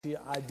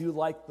I do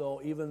like,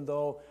 though, even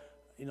though,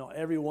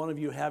 every one of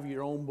you have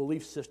your own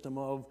belief system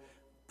of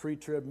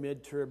pre-trib,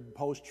 mid-trib,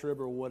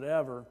 post-trib, or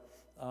whatever,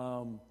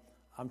 I'm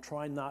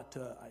trying not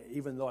to,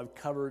 even though I've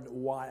covered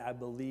why I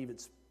believe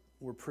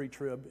we're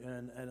pre-trib,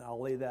 and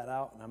I'll lay that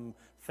out, and I'm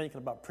thinking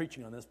about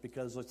preaching on this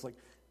because it's like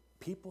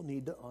people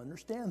need to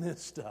understand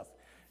this stuff.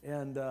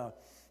 And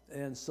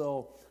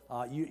so,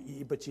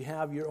 but you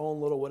have your own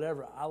little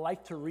whatever. I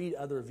like to read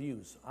other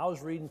views. I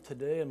was reading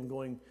today, I'm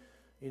going,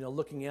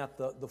 looking at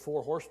the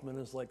four horsemen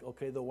is like,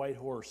 okay, the white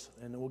horse,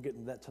 and we'll get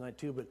into that tonight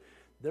too, but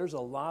there's a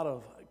lot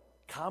of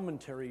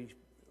commentary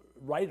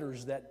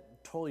writers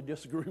that totally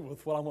disagree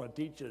with what I'm going to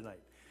teach you tonight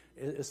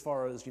as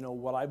far as,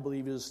 what I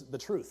believe is the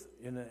truth.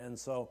 And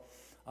so,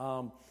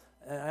 and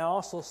I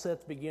also said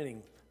at the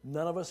beginning,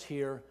 none of us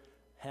here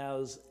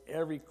has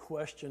every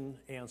question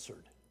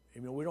answered.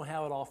 We don't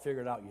have it all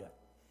figured out yet.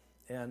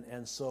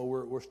 And so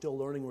we're still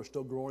learning, we're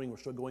still growing, we're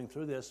still going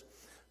through this.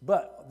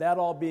 But that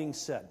all being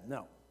said,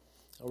 now,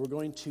 we're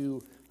going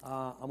to,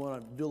 I'm going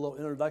to do a little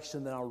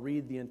introduction, then I'll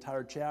read the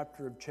entire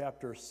chapter of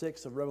chapter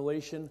 6 of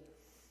Revelation.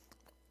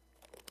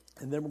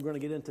 And then we're going to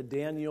get into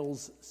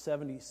Daniel's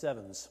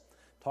 77s,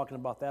 talking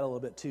about that a little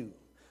bit too.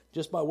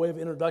 Just by way of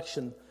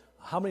introduction,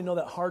 how many know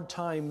that hard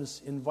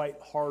times invite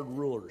hard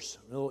rulers?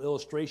 A little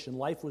illustration,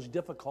 life was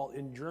difficult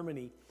in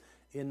Germany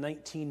in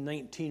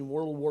 1919.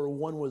 World War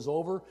I was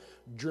over.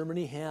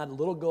 Germany had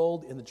little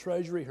gold in the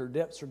treasury. Her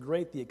debts are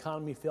great. The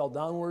economy fell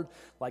downward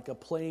like a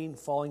plane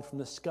falling from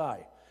the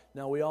sky.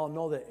 Now, we all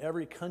know that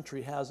every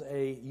country has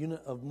a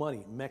unit of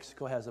money.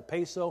 Mexico has a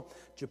peso,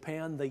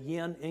 Japan the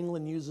yen,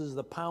 England uses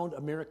the pound,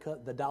 America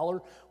the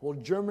dollar. Well,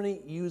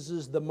 Germany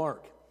uses the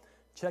mark.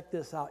 Check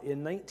this out.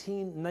 In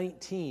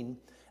 1919,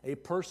 a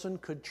person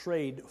could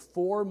trade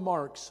 4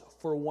 marks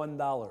for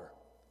 $1.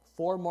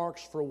 4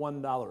 marks for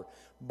 $1.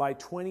 By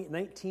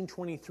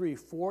 1923,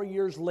 4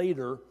 years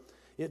later,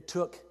 it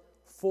took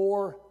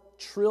 4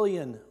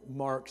 trillion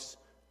marks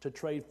to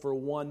trade for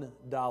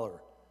 $1.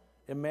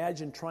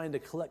 Imagine trying to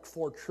collect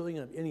 4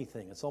 trillion of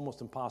anything. It's almost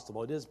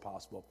impossible. It is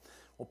possible.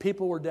 Well,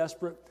 people were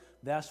desperate.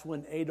 That's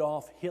when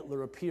Adolf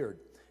Hitler appeared.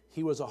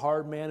 He was a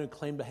hard man who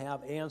claimed to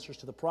have answers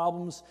to the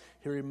problems.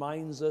 He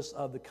reminds us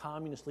of the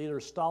communist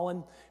leader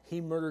Stalin. He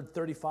murdered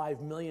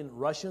 35 million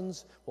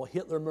Russians, while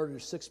Hitler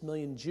murdered 6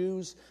 million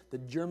Jews. The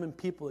German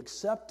people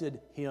accepted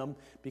him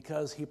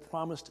because he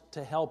promised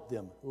to help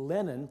them.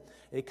 Lenin,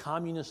 a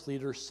communist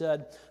leader,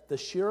 said, "The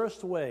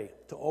surest way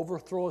to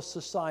overthrow a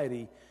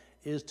society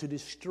is to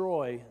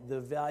destroy the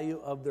value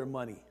of their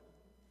money."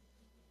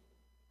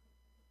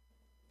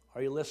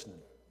 Are you listening?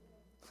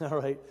 All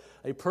right.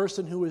 A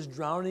person who is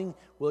drowning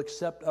will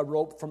accept a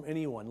rope from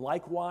anyone.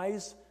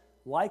 Likewise,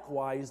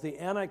 the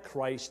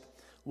Antichrist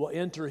will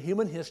enter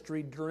human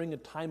history during a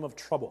time of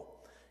trouble.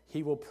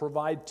 He will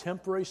provide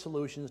temporary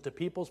solutions to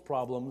people's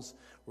problems.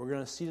 We're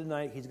going to see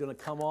tonight he's going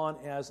to come on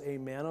as a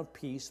man of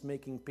peace,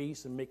 making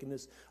peace and making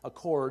this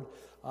accord.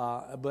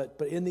 But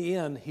in the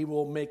end, he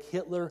will make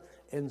Hitler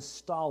and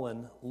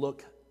Stalin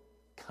look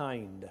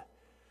kind.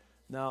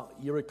 Now,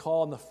 you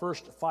recall in the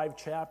first 5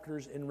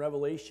 chapters in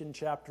Revelation,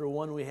 chapter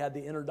 1, we had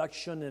the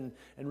introduction and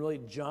really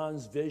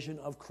John's vision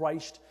of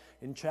Christ.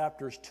 In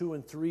chapters 2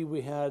 and 3,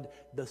 we had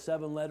the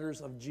 7 letters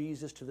of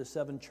Jesus to the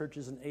 7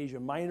 churches in Asia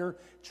Minor.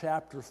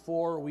 Chapter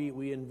 4,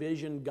 we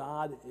envision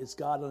God, it's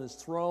God on his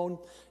throne,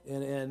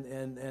 and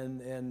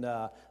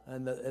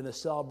the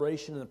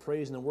celebration and the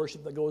praise and the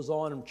worship that goes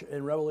on.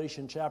 In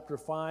Revelation chapter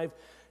 5,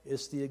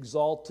 it's the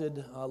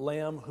exalted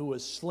Lamb who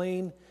was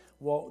slain.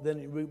 Well,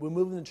 then we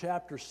move into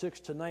chapter 6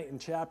 tonight, and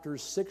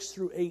chapters 6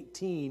 through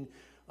 18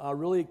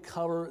 really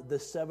cover the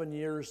 7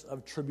 years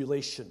of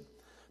tribulation.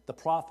 The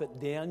prophet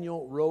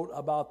Daniel wrote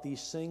about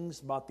these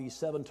things, about these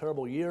 7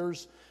 terrible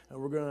years, and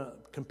we're going to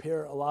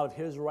compare a lot of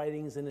his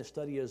writings in his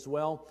study as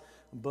well.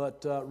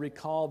 But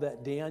recall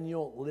that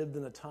Daniel lived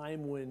in a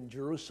time when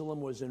Jerusalem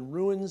was in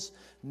ruins.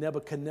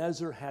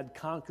 Nebuchadnezzar had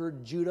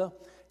conquered Judah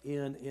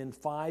in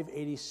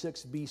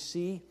 586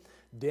 BC.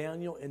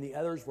 Daniel and the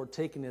others were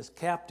taken as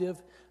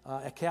captives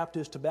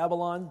to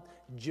Babylon.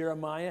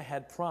 Jeremiah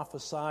had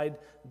prophesied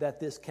that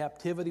this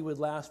captivity would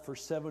last for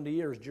 70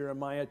 years,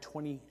 Jeremiah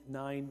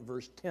 29,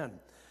 verse 10.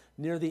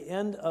 Near the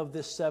end of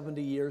this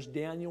 70 years,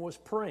 Daniel was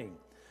praying,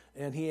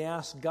 and he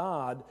asked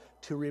God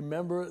to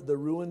remember the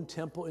ruined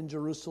temple in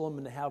Jerusalem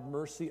and to have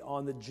mercy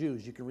on the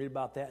Jews. You can read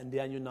about that in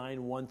Daniel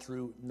 9, 1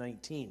 through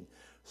 19.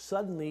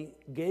 Suddenly,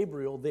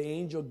 Gabriel, the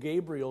angel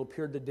Gabriel,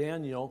 appeared to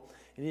Daniel,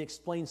 and he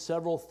explained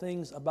several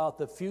things about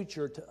the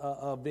future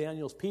of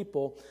Daniel's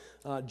people.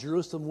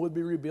 Jerusalem would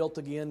be rebuilt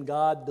again.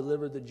 God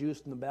delivered the Jews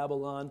from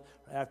Babylon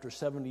after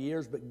 70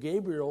 years, but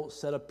Gabriel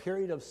said a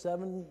period of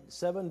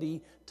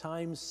 70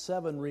 times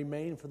 7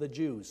 remained for the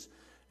Jews.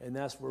 And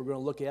that's what we're going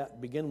to look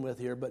at, begin with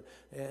here.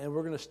 And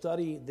we're going to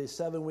study the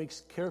 7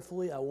 weeks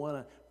carefully. I want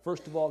to,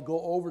 first of all, go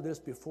over this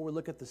before we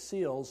look at the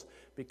seals,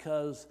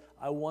 because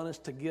I want us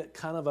to get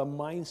kind of a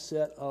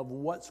mindset of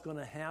what's going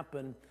to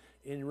happen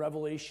in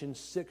Revelation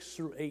 6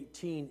 through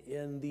 18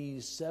 in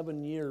these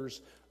 7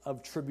 years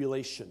of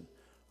tribulation.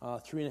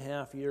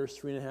 3.5 years,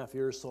 3.5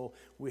 years. So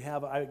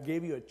I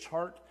gave you a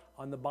chart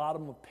on the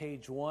bottom of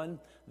page 1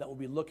 that we'll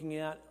be looking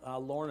at.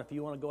 Lauren, if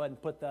you want to go ahead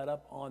and put that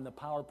up on the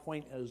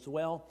PowerPoint as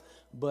well.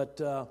 But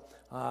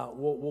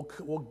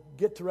we'll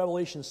get to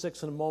Revelation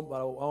 6 in a moment,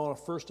 but I want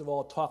to first of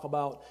all talk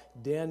about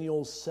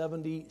Daniel's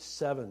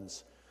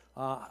 77s.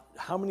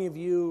 How many of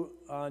you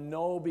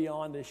know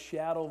beyond a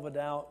shadow of a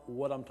doubt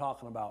what I'm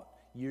talking about?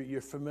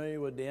 You're familiar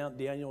with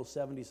Daniel's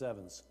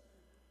 77s?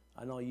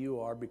 I know you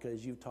are,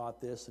 because you've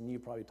taught this, and you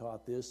probably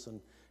taught this,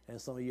 and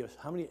some of you.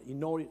 How many you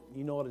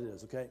know what it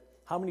is? Okay.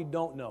 How many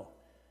don't know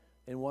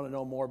and want to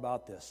know more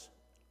about this?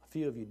 A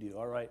few of you do.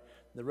 All right.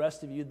 The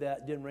rest of you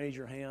that didn't raise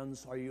your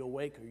hands, are you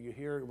awake? Are you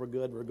here? We're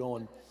good. We're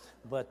going.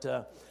 But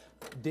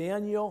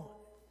Daniel,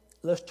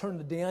 let's turn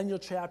to Daniel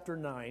chapter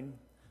 9,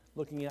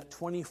 looking at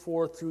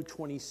 24 through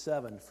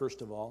 27,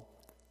 first of all.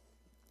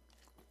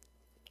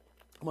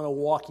 I'm going to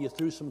walk you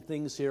through some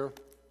things here.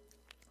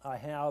 I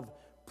have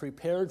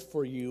prepared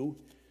for you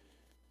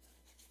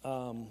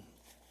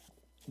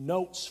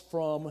notes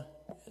from,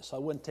 so I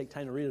wouldn't take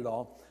time to read it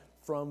all,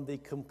 from the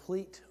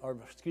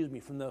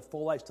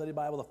Full Life Study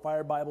Bible, the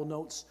Fire Bible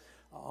notes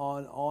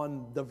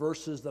on the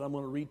verses that I'm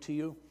going to read to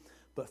you.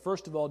 But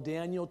first of all,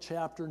 Daniel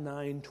chapter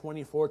 9,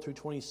 24 through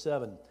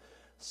 27.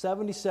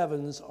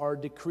 77s are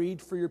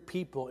decreed for your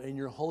people in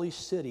your holy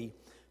city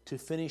to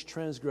finish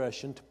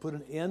transgression, to put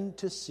an end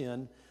to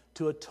sin,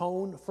 to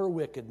atone for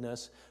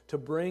wickedness, to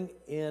bring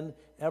in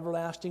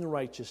everlasting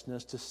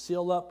righteousness, to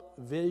seal up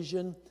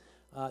vision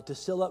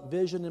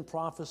and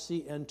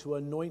prophecy, and to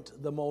anoint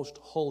the most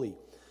holy.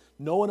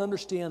 Know and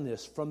understand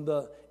this. From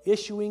the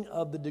issuing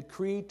of the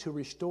decree to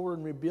restore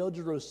and rebuild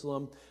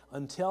Jerusalem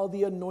until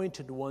the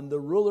anointed one, the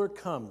ruler,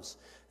 comes,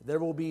 there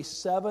will be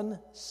 7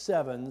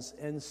 sevens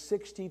and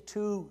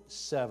 62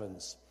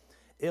 sevens.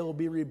 It will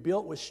be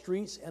rebuilt with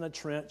streets and a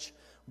trench,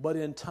 but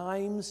in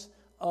times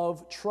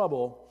of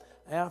trouble,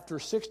 after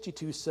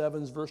 62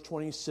 sevens, verse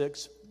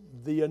 26,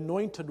 the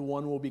anointed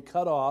one will be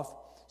cut off.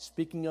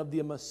 Speaking of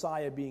the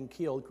Messiah being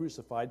killed,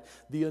 crucified,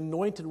 the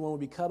anointed one will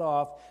be cut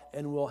off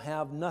and will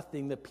have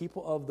nothing. The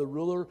people of the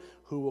ruler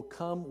who will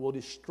come will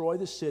destroy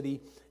the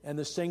city and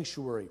the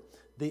sanctuary.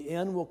 The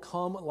end will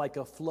come like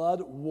a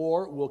flood.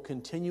 War will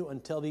continue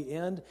until the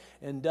end,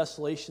 and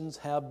desolations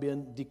have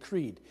been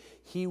decreed.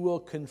 He will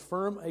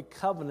confirm a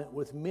covenant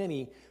with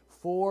many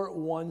for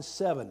 1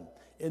 7.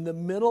 In the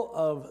middle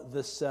of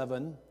the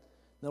 7,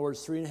 in other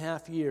words,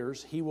 3.5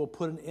 years, he will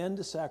put an end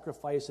to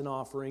sacrifice and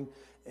offering,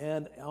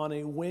 and on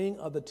a wing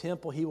of the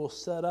temple he will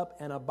set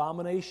up an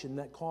abomination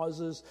that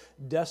causes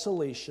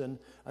desolation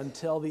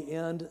until the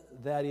end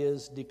that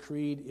is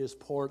decreed is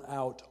poured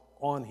out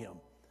on him.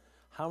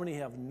 How many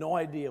have no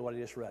idea what I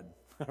just read?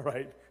 All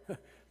right?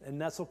 And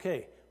that's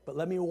okay. But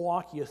let me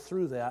walk you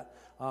through that.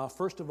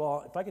 First of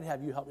all, if I could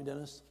have you help me,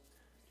 Dennis,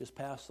 just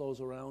pass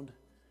those around.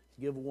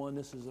 Give one.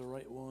 This is the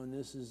right one.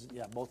 This is,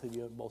 both of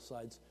you, both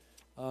sides.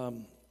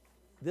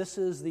 This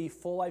is the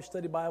Full Life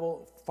Study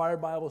Bible, Fire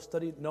Bible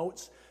Study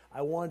Notes.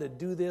 I wanted to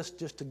do this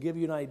just to give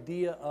you an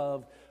idea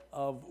of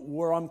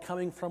where I'm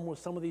coming from with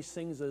some of these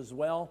things as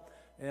well,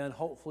 and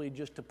hopefully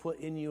just to put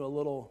in you a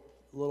little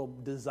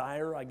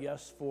desire, I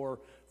guess, for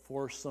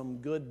some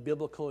good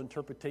biblical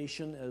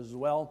interpretation as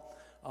well.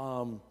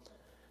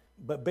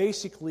 But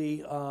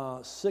basically,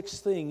 6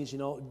 things,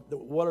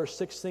 what are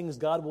 6 things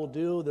God will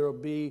do? There will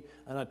be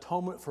an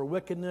atonement for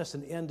wickedness,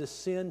 an end to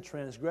sin,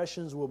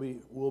 transgressions will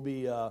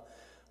be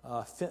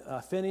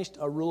finished,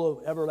 a rule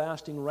of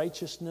everlasting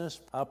righteousness,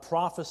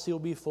 prophecy will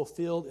be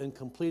fulfilled and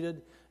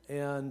completed,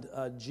 and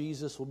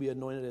Jesus will be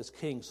anointed as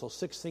king. So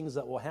 6 things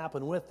that will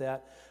happen with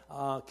that.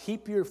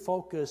 Keep your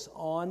focus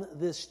on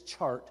this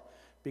chart,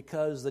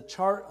 because the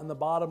chart on the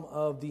bottom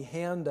of the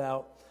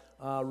handout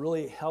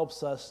really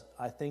helps us,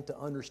 I think, to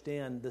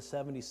understand the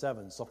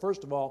 77. So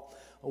first of all,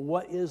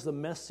 what is the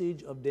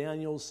message of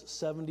Daniel's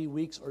 70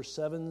 weeks or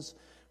sevens?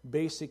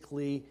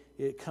 Basically,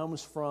 it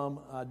comes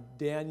from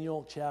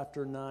Daniel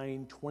chapter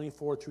 9,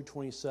 24 through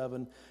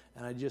 27,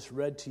 and I just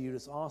read to you.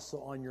 It's also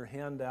on your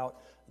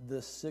handout,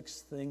 the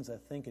 6 things, I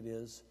think it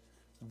is,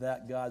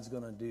 that God's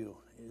going to do.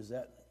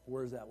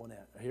 Where's that one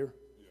at? Here?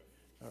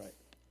 Yeah. All right.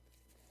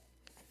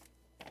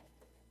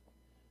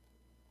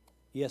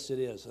 Yes, it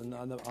is, and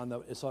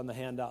it's on the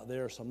handout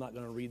there, so I'm not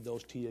going to read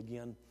those to you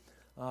again.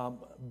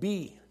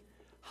 B,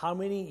 how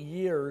many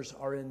years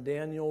are in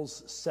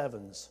Daniel's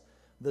sevens?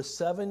 The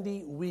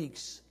 70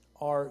 weeks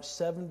are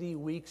 70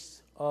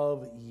 weeks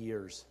of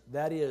years.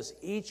 That is,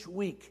 each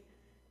week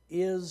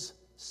is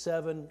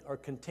 7 or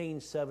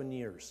contains 7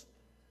 years.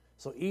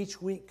 So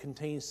each week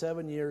contains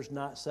 7 years,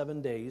 not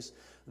 7 days.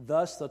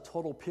 Thus, the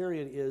total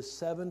period is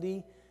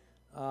 70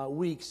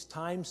 weeks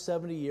times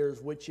 70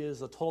 years, which is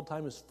the total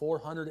time is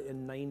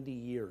 490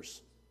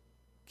 years.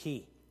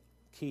 Key.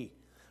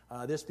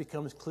 This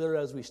becomes clear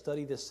as we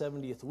study the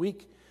 70th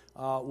week.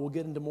 We'll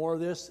get into more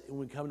of this when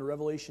we come to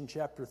Revelation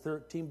chapter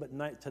 13, but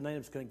tonight I'm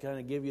just going to kind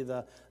of give you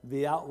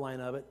the outline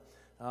of it.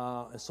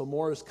 So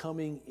more is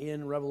coming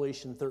in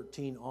Revelation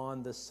 13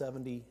 on the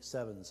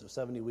 77, so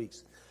 70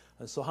 weeks.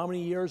 And so how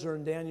many years are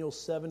in Daniel's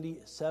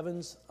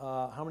 77s?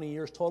 How many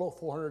years total?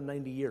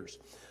 490 years.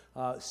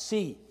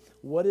 C,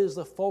 what is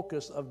the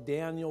focus of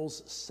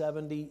Daniel's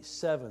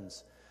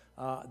 77s?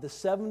 The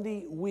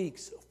 70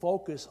 weeks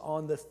focus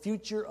on the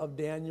future of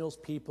Daniel's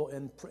people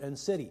and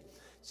city.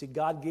 See,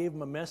 God gave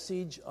him a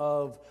message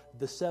of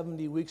the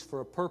 70 weeks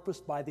for a purpose.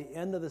 By the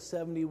end of the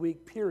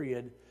 70-week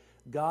period,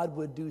 God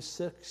would do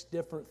 6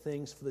 different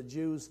things for the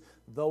Jews.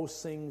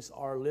 Those things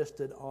are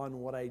listed on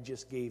what I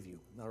just gave you.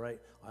 All right?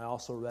 I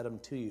also read them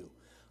to you.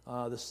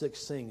 The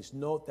 6 things.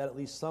 Note that at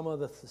least some of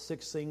the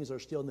 6 things are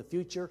still in the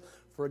future.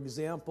 For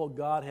example,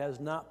 God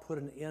has not put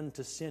an end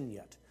to sin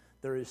yet.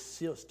 There is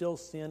still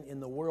sin in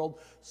the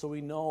world, so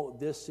we know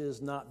this has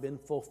not been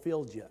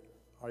fulfilled yet.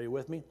 Are you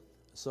with me?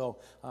 So,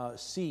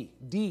 C.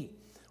 D.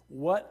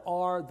 What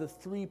are the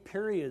 3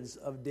 periods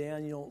of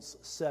Daniel's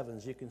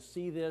 7s? You can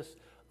see this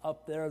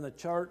up there in the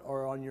chart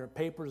or on your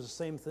papers, the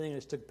same thing. I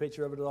just took a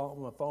picture of it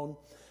on my phone.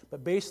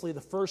 But basically,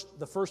 the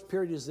first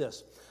period is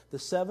this. The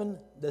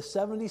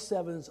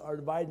 77s are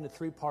divided into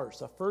 3 parts.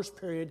 The first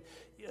period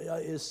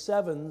is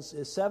 7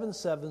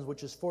 sevens,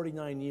 which is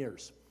 49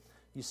 years.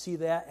 You see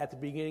that at the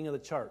beginning of the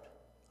chart.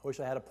 I wish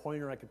I had a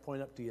pointer I could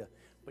point up to you,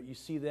 but you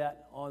see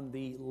that on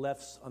the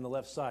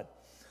left side.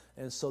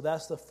 And so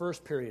that's the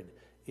first period.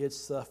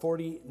 It's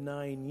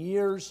 49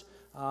 years.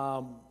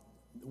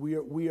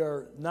 We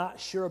are not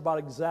sure about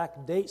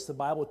exact dates.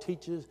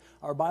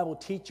 Our Bible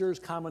teachers,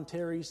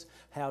 commentaries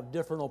have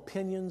different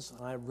opinions.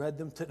 I've read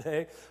them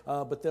today.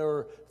 But there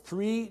are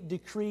 3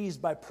 decrees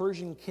by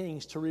Persian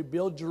kings to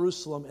rebuild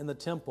Jerusalem and the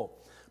temple.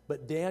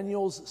 But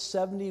Daniel's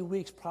 70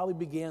 weeks probably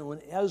began when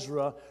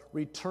Ezra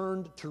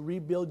returned to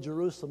rebuild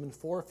Jerusalem in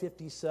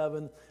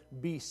 457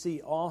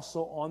 BC,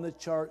 also on the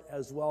chart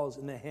as well as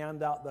in the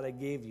handout that I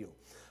gave you.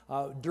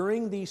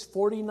 During these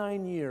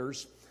 49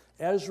 years,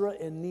 Ezra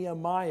and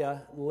Nehemiah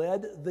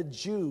led the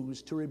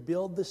Jews to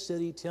rebuild the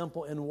city,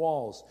 temple, and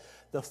walls.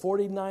 The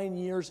 49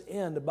 years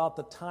end about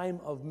the time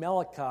of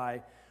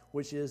Malachi,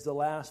 which is the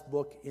last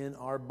book in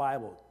our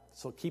Bible.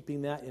 So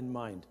keeping that in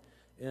mind.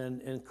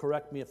 And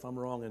correct me if I'm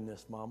wrong in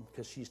this, Mom,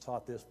 because she's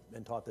taught this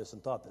and taught this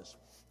and taught this.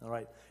 All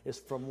right? It's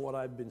from what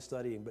I've been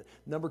studying. But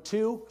number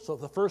 2, so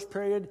the first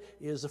period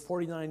is the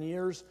 49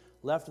 years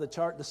left of the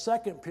chart. The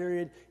second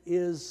period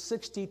is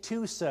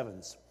 62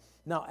 sevens.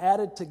 Now,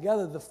 added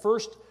together, the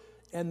first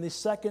and the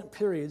second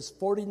periods,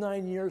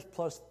 49 years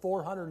plus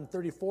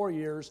 434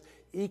 years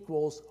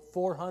equals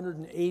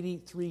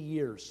 483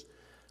 years.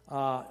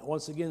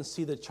 Once again,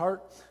 see the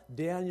chart.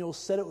 Daniel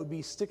said it would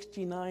be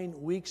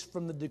 69 weeks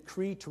from the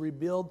decree to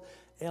rebuild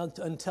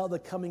until the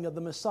coming of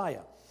the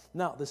Messiah.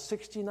 Now, the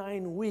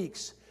 69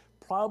 weeks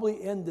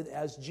probably ended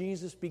as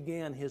Jesus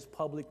began his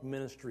public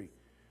ministry.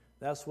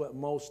 That's what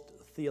most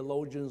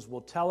theologians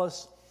will tell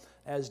us.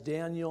 As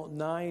Daniel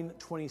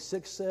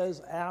 9:26 says,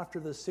 after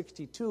the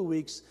 62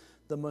 weeks,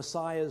 the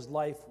Messiah's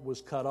life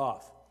was cut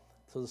off.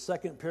 So the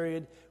second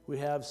period, we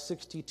have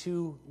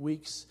 62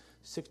 weeks,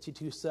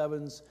 62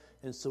 sevens,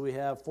 and so we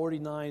have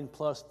 49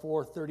 plus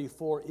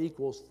 434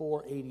 equals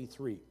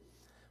 483.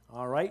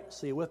 All right,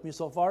 so you with me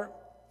so far?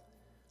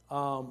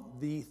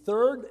 The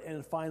third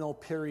and final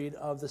period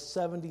of the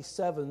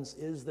 77s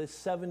is the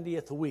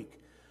 70th week.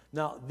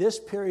 Now, this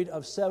period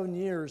of 7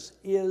 years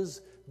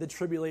is the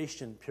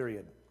tribulation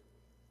period.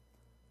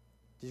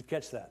 Did you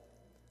catch that?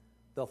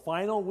 The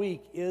final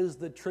week is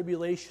the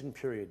tribulation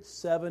period,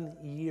 7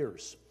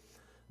 years.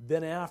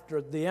 Then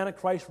after the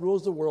Antichrist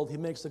rules the world, he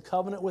makes a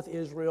covenant with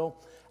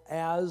Israel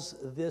as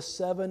this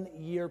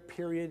 7-year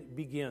period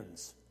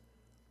begins.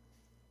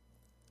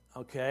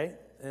 Okay?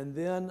 And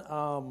then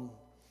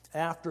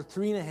after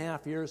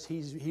 3.5 years,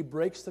 he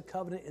breaks the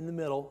covenant in the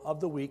middle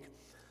of the week.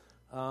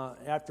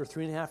 After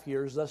 3.5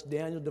 years, thus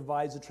Daniel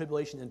divides the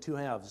tribulation in 2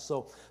 halves.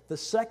 So the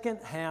second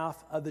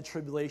half of the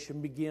tribulation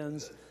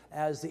begins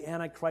as the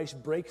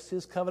Antichrist breaks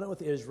his covenant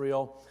with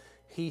Israel.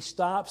 He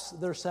stops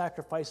their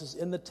sacrifices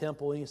in the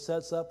temple, and he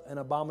sets up an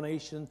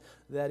abomination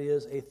that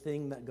is a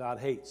thing that God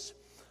hates.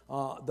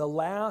 The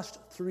last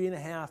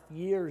 3.5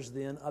 years,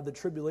 then, of the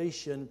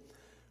tribulation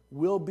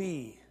will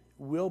be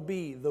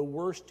the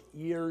worst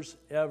years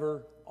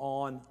ever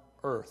on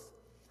earth.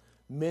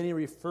 Many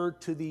refer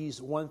to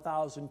these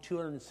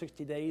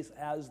 1,260 days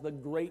as the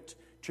Great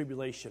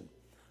Tribulation.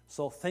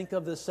 So think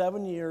of the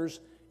 7 years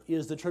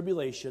is the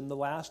tribulation. The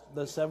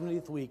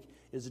 70th week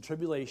is the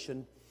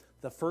tribulation.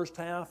 The first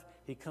half,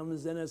 he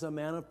comes in as a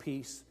man of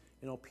peace.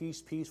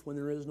 Peace, peace when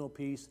there is no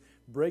peace.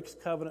 Breaks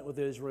covenant with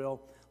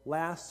Israel.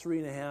 Last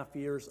 3.5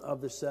 years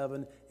of the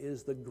 7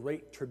 is the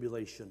Great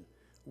Tribulation,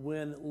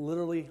 when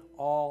literally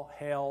all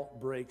hell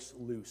breaks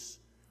loose.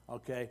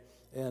 Okay?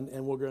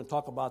 And we're going to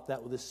talk about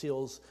that with the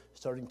seals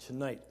starting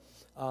tonight.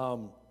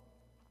 And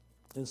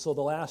so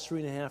the last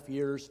 3.5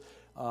 years,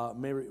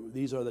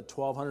 these are the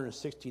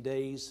 1,260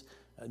 days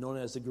known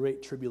as the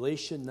Great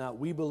Tribulation. Now,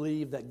 we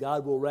believe that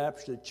God will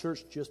rapture the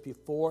church just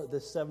before the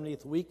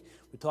 70th week.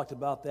 We talked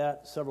about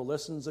that several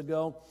lessons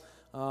ago.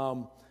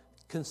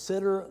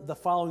 Consider the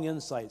following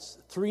insights.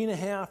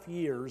 3.5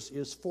 years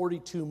is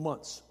 42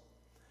 months,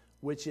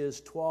 which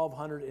is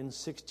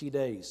 1,260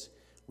 days.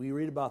 We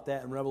read about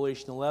that in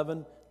Revelation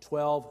 11,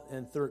 12,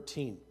 and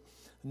 13.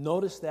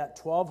 Notice that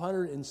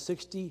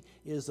 1,260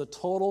 is the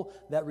total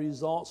that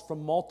results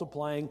from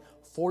multiplying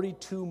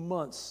 42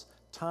 months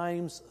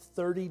times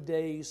 30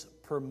 days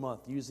per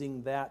month,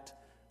 using that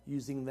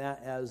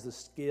as the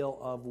scale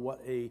of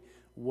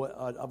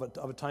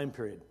a time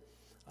period.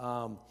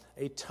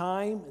 A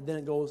time, then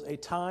it goes a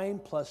time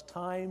plus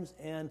times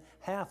and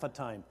half a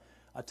time.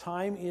 A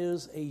time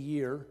is a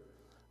year,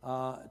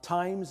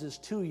 times is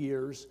 2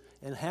 years,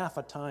 and half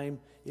a time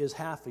is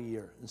half a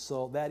year. And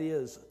so that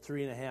is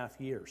 3.5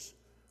 years.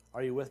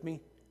 Are you with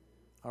me?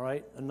 All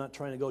right, I'm not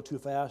trying to go too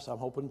fast, I'm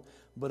hoping.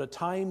 But a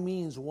time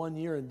means 1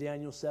 year in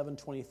Daniel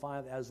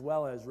 7:25, as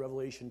well as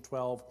Revelation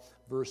 12,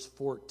 verse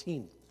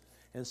 14.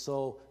 And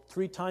so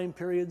 3 time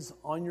periods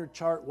on your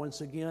chart,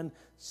 once again,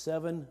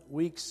 7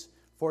 weeks,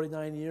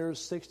 49 years,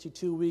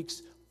 62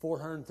 weeks,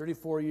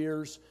 434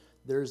 years.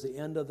 There's the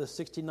end of the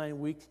 69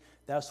 week.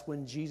 That's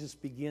when Jesus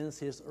begins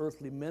his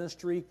earthly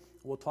ministry.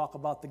 We'll talk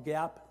about the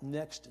gap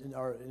next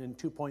in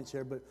 2 points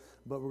here, but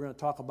we're going to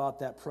talk about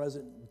that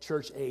present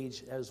church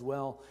age as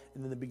well,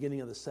 and then the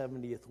beginning of the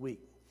 70th week.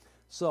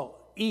 So,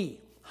 E,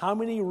 how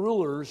many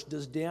rulers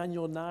does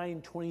Daniel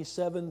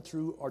 9:27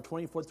 through or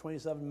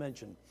 24-27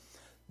 mention?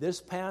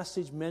 This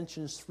passage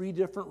mentions 3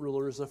 different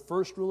rulers. The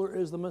first ruler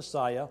is the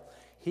Messiah.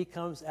 He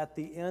comes at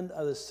the end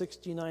of the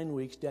 69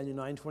 weeks, Daniel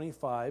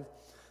 9:25.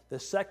 The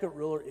second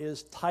ruler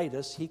is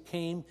Titus. He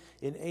came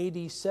in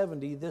AD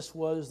 70. This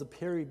was the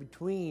period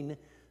between,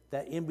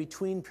 that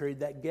in-between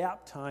period, that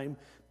gap time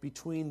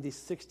between the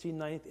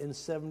 69th and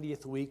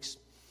 70th weeks.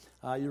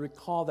 You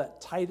recall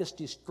that Titus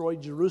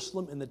destroyed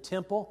Jerusalem and the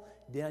temple,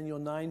 Daniel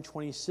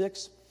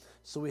 9:26.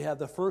 So we have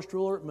the first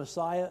ruler,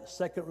 Messiah,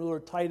 second ruler,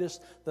 Titus.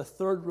 The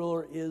third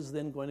ruler is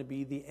then going to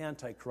be the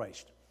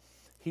Antichrist.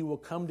 He will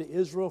come to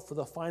Israel for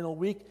the final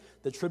week,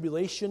 the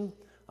tribulation.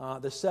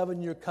 The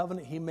 7-year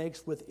covenant he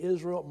makes with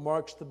Israel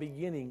marks the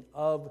beginning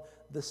of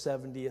the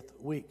 70th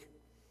week.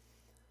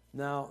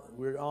 Now,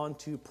 we're on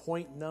to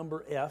point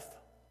number F.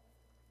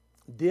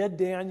 Did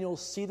Daniel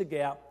see the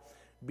gap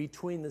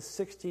between the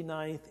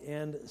 69th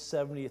and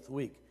 70th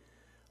week?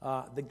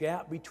 The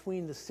gap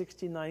between the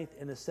 69th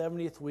and the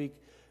 70th week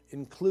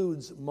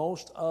includes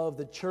most of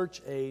the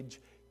church age.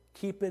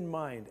 Keep in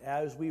mind,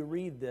 as we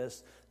read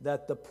this,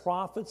 that the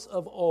prophets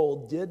of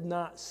old did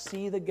not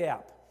see the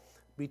gap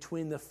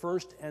between the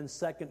first and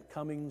second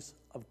comings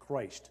of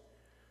Christ.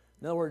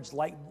 In other words,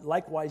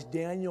 likewise,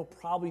 Daniel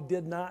probably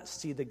did not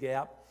see the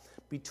gap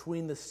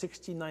between the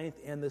 69th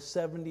and the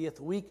 70th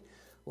week.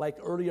 Like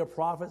earlier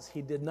prophets,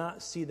 he did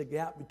not see the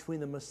gap between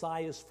the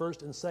Messiah's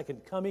first and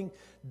second coming.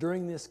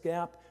 During this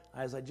gap,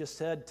 as I just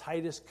said,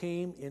 Titus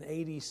came in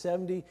AD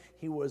 70.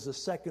 He was the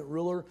second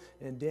ruler,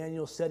 and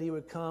Daniel said he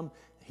would come.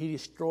 He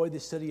destroyed the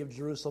city of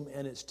Jerusalem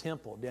and its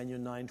temple, Daniel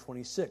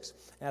 9:26.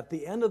 At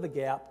the end of the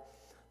gap,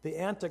 the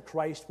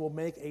Antichrist will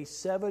make a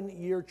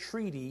 7-year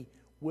treaty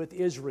with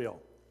Israel.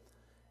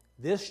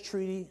 This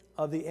treaty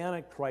of the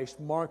Antichrist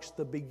marks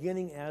the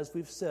beginning, as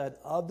we've said,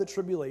 of the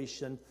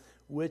tribulation,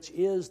 which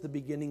is the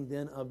beginning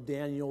then of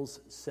Daniel's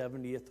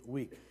 70th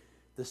week,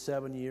 the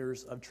 7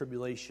 years of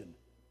tribulation.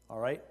 All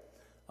right?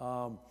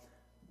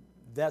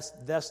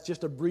 That's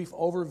just a brief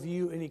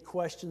overview. Any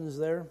questions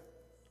there?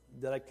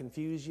 Did I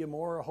confuse you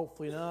more?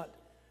 Hopefully not.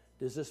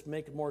 Does this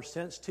make more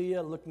sense to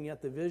you looking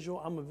at the visual?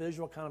 I'm a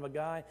visual kind of a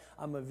guy.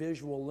 I'm a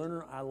visual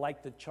learner. I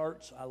like the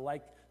charts. I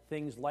like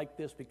things like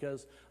this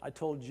because I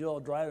told Jill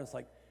driving, it's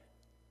like,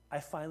 I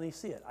finally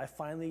see it. I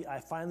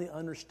finally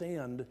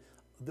understand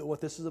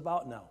what this is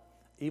about now.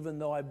 Even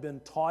though I've been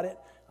taught it,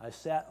 I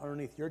sat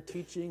underneath your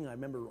teaching. I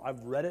remember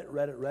I've read it,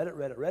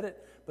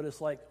 but it's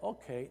like,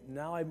 okay,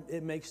 now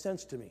it makes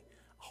sense to me.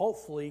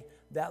 Hopefully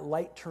that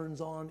light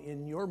turns on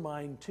in your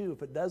mind too.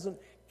 If it doesn't,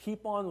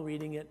 keep on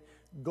reading it.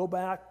 Go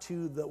back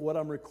to what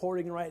I'm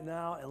recording right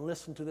now and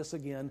listen to this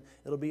again.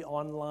 It'll be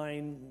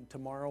online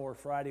tomorrow or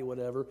Friday,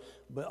 whatever.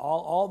 But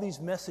all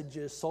these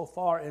messages so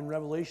far in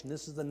Revelation,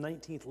 this is the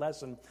 19th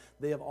lesson,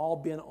 they have all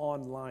been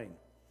online.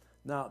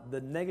 Now,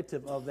 the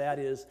negative of that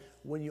is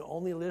when you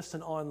only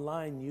listen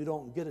online, you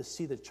don't get to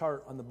see the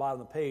chart on the bottom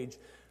of the page.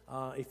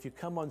 If you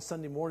come on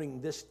Sunday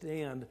morning, this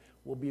stand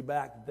will be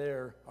back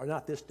there, or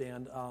not this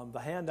stand, the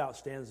handout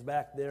stand is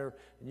back there,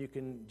 and you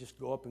can just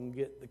go up and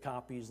get the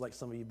copies like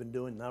some of you have been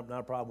doing. Not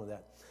a problem with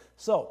that.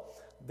 So,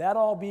 that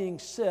all being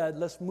said,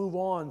 let's move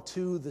on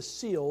to the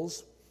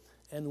seals.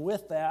 And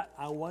with that,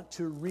 I want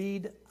to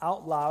read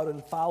out loud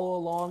and follow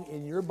along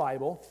in your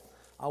Bible.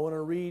 I want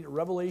to read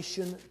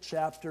Revelation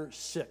chapter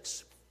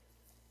 6.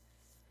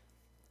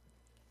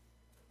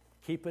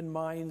 Keep in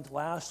mind,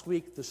 last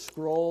week, the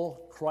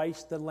scroll,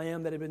 Christ the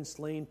Lamb that had been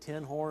slain,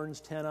 10 horns,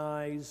 10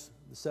 eyes,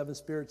 the 7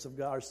 spirits of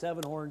God, or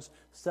 7 horns,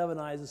 7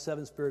 eyes, and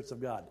 7 spirits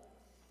of God.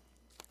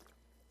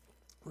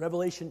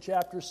 Revelation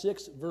chapter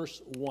 6,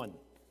 verse 1.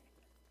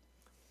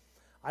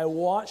 I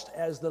watched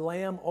as the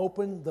Lamb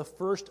opened the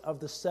first of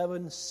the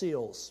 7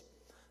 seals.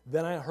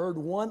 Then I heard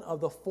one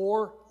of the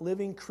 4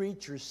 living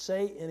creatures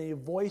say in a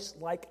voice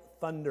like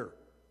thunder,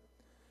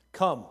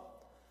 "Come."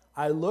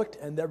 I looked,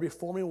 and there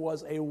before me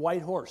was a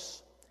white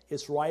horse.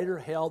 Its rider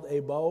held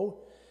a bow,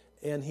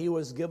 and he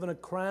was given a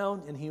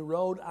crown, and he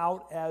rode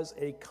out as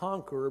a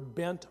conqueror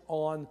bent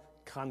on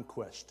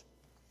conquest.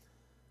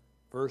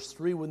 Verse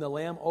 3, when the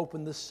Lamb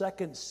opened the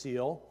second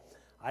seal,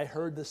 I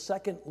heard the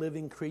second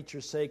living creature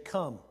say,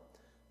 "Come."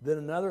 Then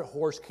another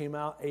horse came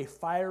out, a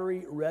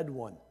fiery red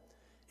one.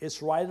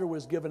 Its rider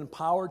was given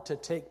power to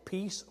take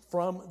peace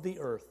from the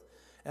earth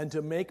and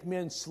to make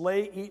men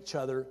slay each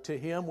other. To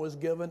him was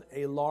given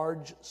a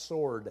large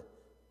sword.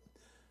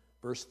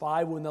 Verse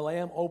 5, when the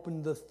Lamb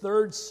opened the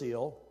third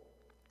seal,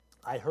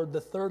 I heard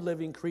the third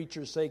living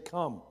creature say,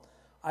 "Come."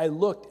 I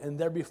looked, and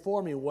there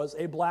before me was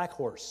a black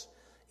horse.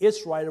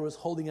 Its rider was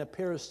holding a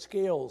pair of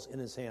scales in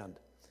his hand.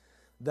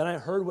 Then I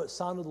heard what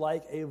sounded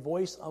like a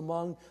voice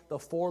among the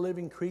four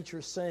living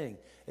creatures saying,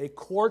 "A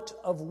quart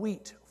of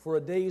wheat for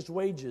a day's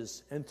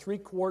wages, and 3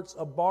 quarts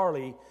of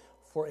barley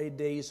for a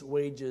day's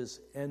wages,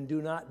 and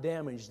do not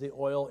damage the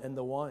oil and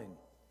the wine."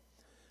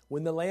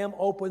 When the Lamb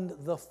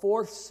opened the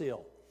fourth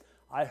seal,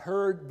 I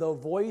heard the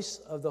voice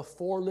of the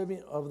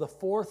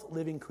fourth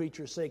living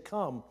creature say,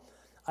 "Come."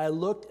 I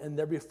looked, and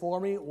there before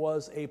me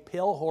was a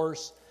pale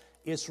horse.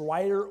 Its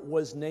rider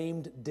was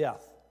named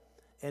Death,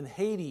 and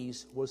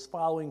Hades was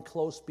following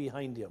close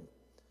behind him.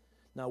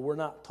 Now, we're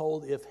not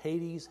told if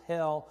Hades,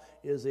 hell,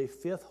 is a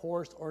fifth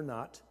horse or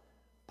not.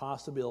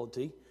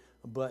 Possibility,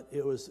 but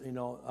it was,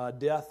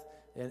 death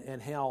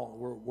and hell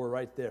were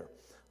right there.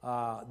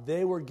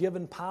 They were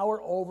given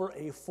power over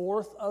a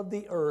fourth of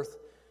the earth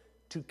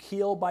to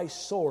kill by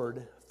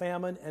sword,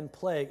 famine, and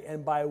plague,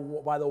 and by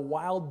the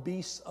wild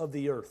beasts of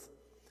the earth.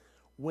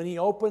 When he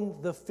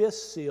opened the fifth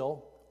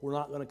seal, we're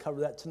not going to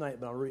cover that tonight,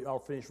 but I'll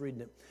finish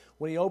reading it.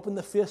 When he opened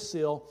the fifth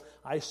seal,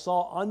 I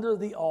saw under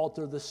the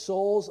altar the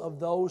souls of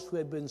those who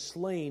had been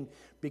slain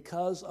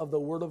because of the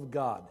word of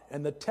God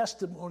and the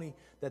testimony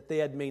that they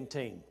had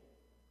maintained.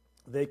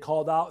 They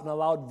called out in a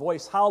loud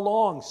voice, "How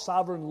long,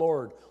 sovereign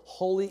Lord,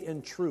 holy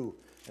and true,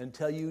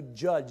 until you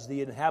judge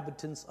the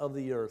inhabitants of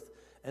the earth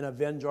and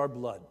avenge our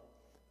blood?"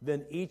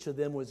 Then each of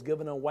them was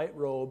given a white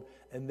robe,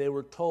 and they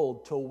were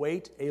told to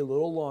wait a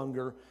little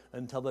longer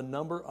until the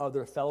number of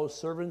their fellow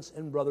servants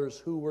and brothers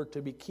who were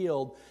to be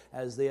killed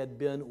as they had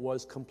been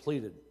was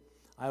completed.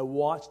 I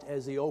watched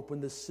as he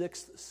opened the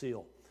sixth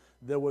seal.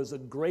 There was a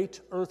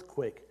great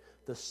earthquake.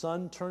 The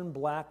sun turned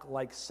black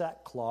like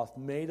sackcloth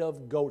made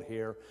of goat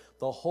hair.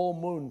 The whole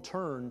moon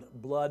turned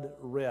blood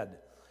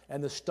red,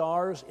 and the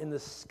stars in the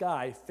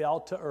sky fell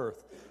to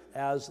earth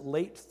as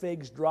late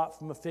figs drop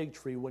from a fig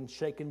tree when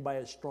shaken by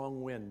a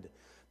strong wind.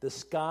 The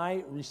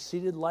sky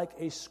receded like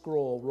a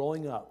scroll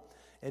rolling up,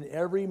 and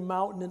every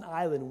mountain and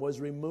island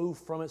was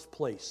removed from its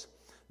place.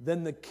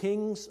 Then the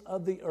kings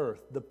of the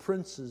earth, the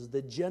princes,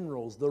 the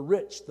generals, the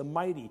rich, the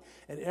mighty,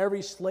 and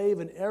every slave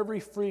and every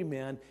free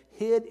man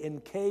hid in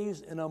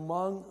caves and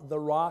among the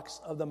rocks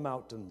of the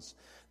mountains.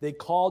 They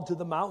called to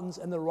the mountains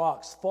and the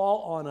rocks, "Fall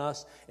on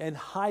us and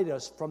hide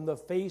us from the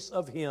face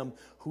of him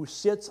who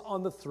sits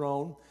on the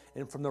throne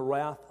and from the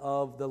wrath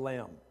of the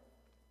Lamb.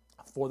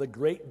 For the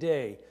great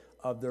day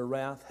of their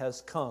wrath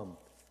has come,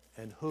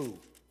 and who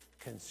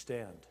can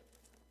stand?"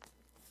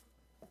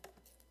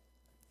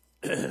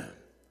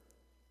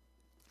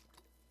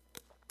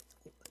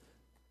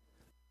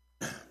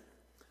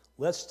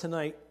 Let's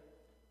tonight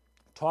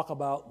talk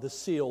about the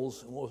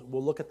seals.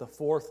 We'll look at the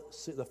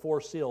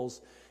four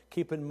seals.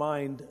 Keep in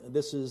mind,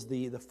 this is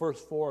the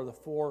first four of the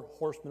four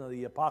horsemen of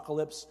the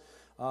apocalypse.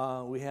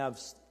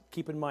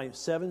 Keep in mind,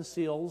 7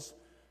 seals.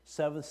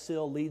 7th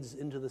seal leads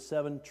into the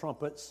 7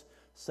 trumpets.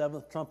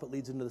 7th trumpet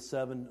leads into the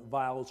 7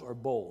 vials or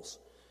bowls.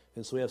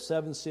 And so we have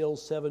 7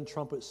 seals, 7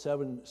 trumpets,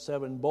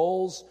 7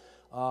 bowls.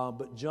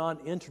 But John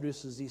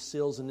introduces these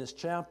seals in this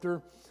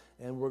chapter.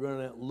 And we're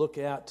going to look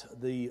at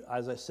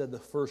as I said, the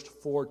first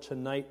 4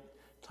 tonight,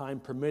 time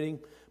permitting.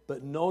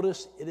 But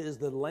notice it is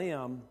the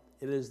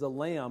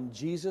Lamb,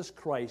 Jesus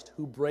Christ,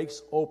 who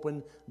breaks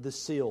open the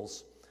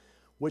seals,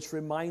 which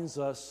reminds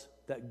us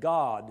that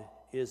God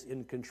is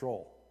in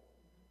control.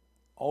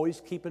 Always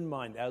keep in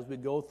mind, as we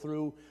go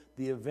through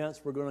the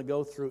events we're going to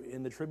go through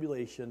in the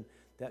tribulation,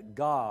 that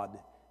God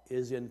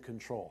is in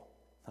control.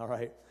 All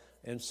right?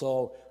 And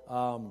so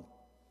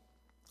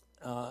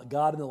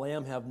God and the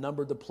Lamb have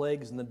numbered the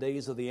plagues in the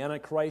days of the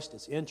Antichrist.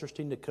 It's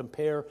interesting to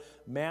compare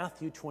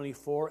Matthew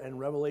 24 and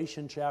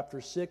Revelation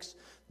chapter 6.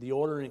 The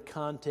order and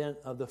content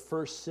of the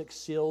first 6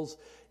 seals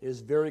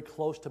is very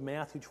close to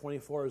Matthew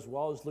 24 as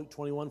well as Luke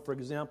 21, for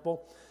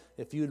example.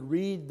 If you'd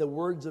read the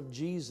words of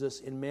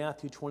Jesus in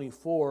Matthew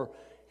 24,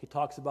 he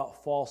talks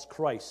about false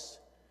Christs.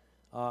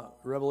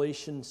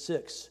 Revelation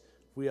 6,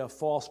 we have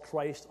false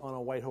Christ on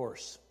a white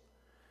horse.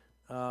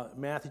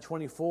 Matthew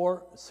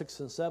 24, 6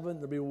 and 7,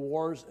 there'll be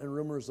wars and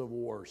rumors of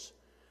wars.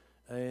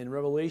 In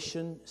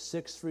Revelation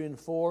 6, 3 and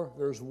 4,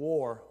 there's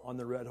war on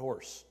the red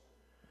horse.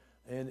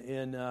 And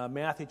in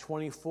Matthew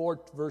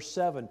 24, verse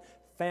 7,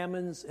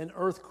 famines and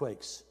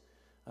earthquakes.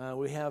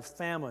 We have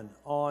famine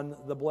on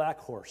the black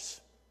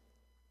horse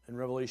in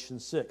Revelation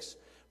 6.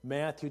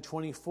 Matthew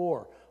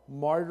 24,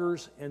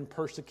 martyrs and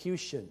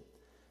persecution.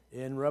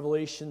 In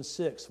Revelation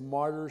 6,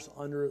 martyrs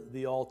under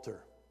the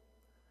altar.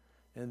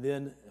 And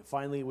then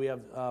finally we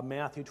have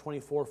Matthew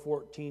 24,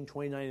 14,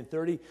 29, and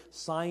 30,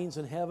 signs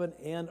in heaven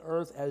and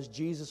earth as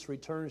Jesus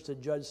returns to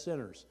judge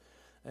sinners.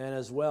 And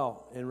as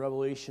well in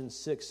Revelation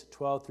 6,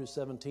 12 through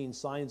 17,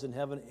 signs in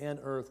heaven and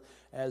earth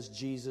as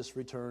Jesus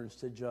returns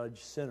to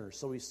judge sinners.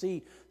 So we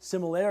see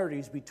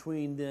similarities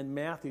between then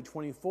Matthew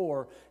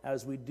 24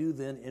 as we do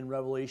then in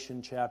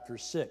Revelation chapter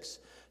 6.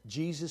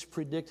 Jesus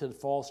predicted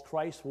false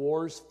Christ,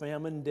 wars,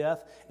 famine,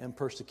 death, and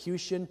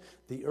persecution.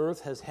 The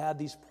earth has had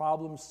these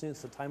problems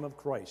since the time of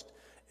Christ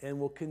and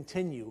will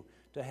continue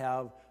to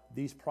have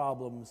these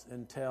problems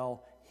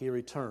until he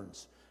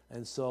returns.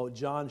 And so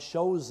John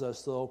shows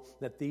us, though,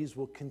 that these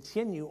will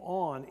continue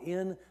on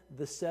in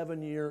the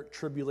 7-year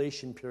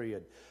tribulation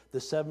period, the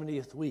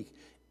 70th week.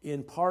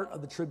 In part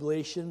of the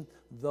tribulation,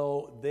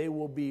 though, they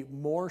will be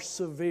more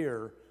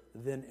severe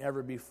than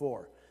ever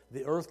before.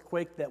 The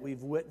earthquake that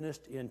we've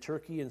witnessed in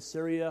Turkey and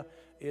Syria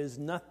is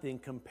nothing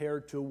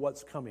compared to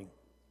what's coming.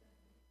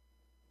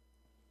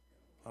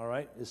 All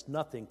right? It's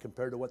nothing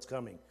compared to what's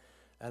coming.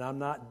 And I'm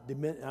not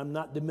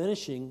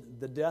diminishing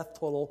the death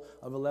total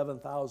of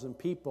 11,000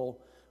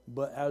 people,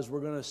 but as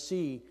we're going to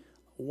see,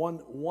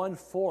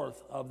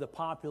 one-fourth of the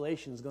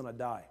population is going to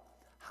die.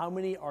 How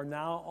many are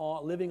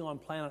now living on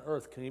planet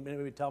Earth? Can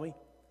anybody tell me?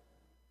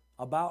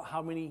 About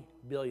how many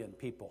billion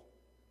people?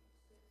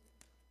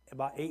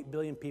 About 8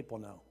 billion people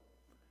now.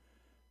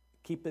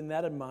 Keeping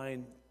that in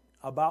mind,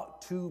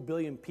 about 2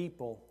 billion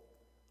people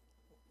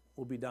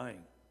will be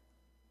dying.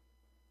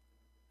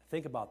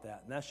 Think about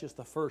that. And that's just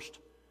the first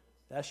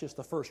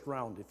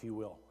round, if you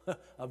will,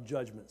 of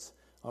judgments.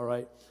 All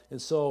right,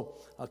 and so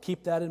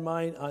keep that in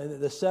mind.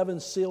 The 7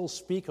 seals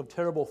speak of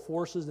terrible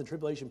forces in the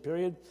tribulation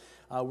period.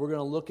 We're going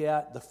to look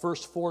at the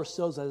first 4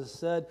 seals, as I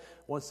said.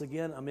 Once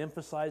again, I'm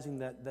emphasizing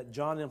that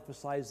John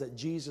emphasized that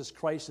Jesus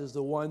Christ is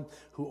the one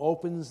who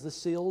opens the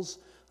seals.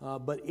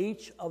 But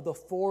each of the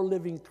 4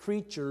 living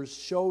creatures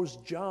shows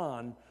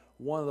John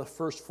one of the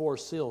first 4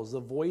 seals. The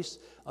voice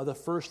of the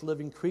first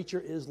living creature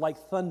is like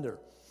thunder.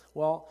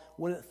 Well,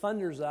 when it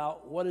thunders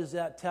out, what does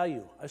that tell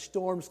you? A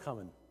storm's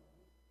coming.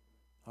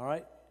 All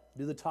right?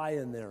 Do the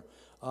tie-in there.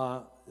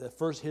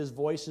 First, his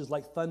voice is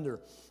like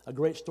thunder. A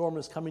great storm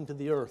is coming to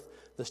the earth.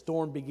 The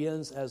storm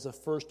begins as the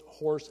first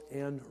horse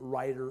and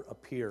rider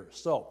appear.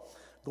 So,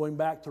 going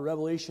back to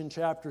Revelation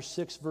chapter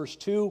 6, verse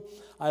 2,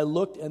 I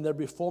looked, and there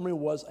before me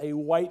was a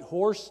white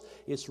horse.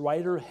 Its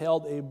rider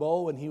held a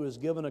bow, and he was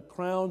given a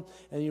crown,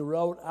 and he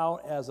rode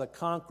out as a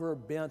conqueror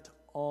bent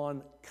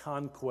on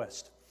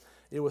conquest.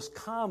 It was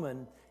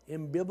common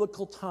in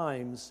biblical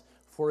times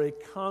for a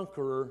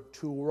conqueror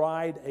to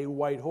ride a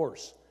white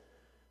horse.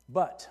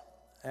 But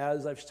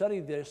as I've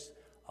studied this,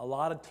 a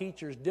lot of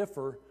teachers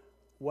differ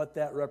what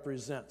that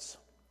represents.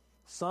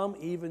 Some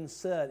even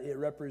said it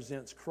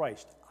represents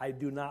Christ. I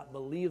do not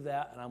believe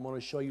that, and I'm going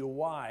to show you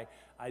why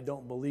I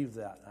don't believe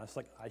that. And I was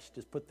like, I should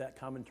just put that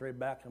commentary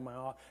back in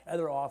my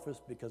other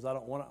office because I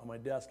don't want it on my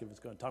desk if it's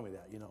going to tell me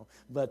that, you know.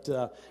 But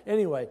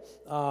anyway,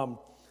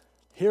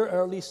 here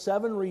are at least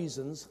 7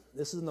 reasons.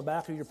 This is in the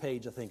back of your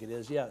page, I think it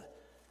is. Yeah.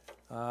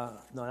 No,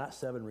 not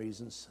 7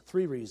 reasons.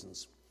 3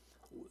 reasons.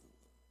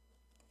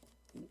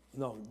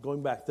 No,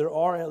 going back. There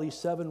are at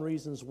least 7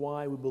 reasons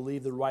why we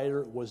believe the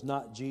rider was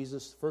not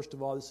Jesus. First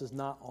of all, this is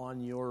not on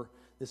your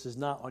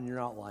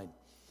outline.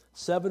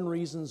 7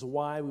 reasons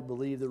why we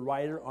believe the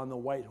rider on the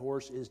white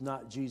horse is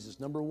not Jesus.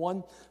 Number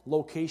 1,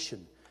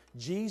 location.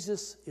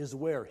 Jesus is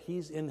where?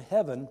 He's in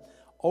heaven,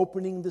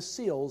 opening the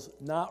seals,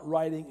 not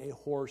riding a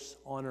horse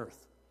on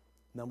earth.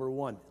 Number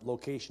 1,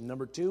 location.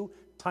 Number 2,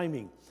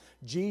 timing.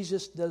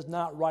 Jesus does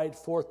not ride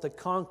forth to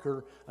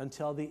conquer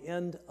until the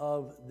end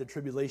of the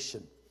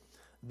tribulation.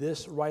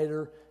 This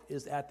rider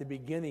is at the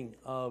beginning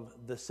of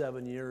the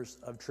 7 years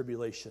of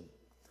tribulation.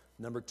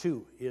 Number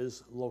 2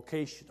 is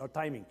location or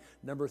timing.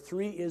 Number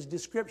 3 is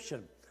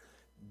description.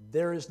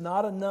 There is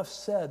not enough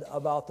said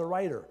about the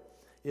rider.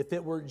 If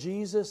it were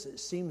Jesus,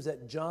 it seems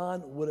that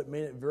John would have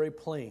made it very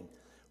plain.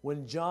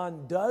 When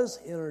John does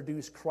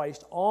introduce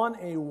Christ on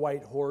a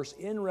white horse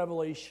in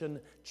Revelation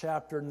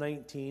chapter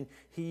 19,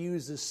 he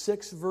uses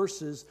 6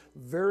 verses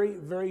very,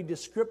 very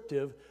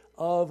descriptive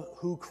of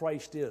who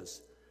Christ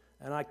is.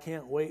 And I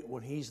can't wait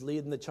when he's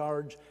leading the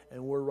charge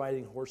and we're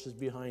riding horses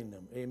behind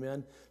him.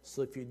 Amen?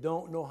 So if you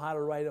don't know how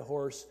to ride a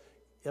horse,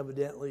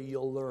 evidently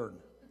you'll learn.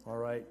 All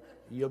right?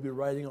 You'll be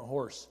riding a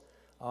horse.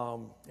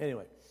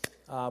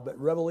 But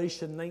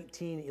Revelation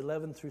 19,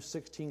 11 through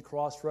 16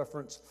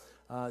 cross-reference.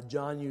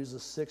 John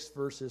uses 6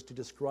 verses to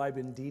describe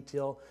in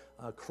detail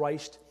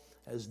Christ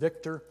as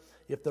victor.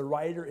 If the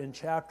rider in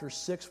chapter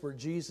 6 were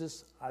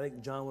Jesus, I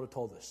think John would have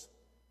told us.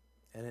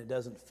 And it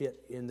doesn't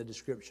fit in the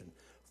description.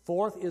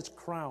 4th is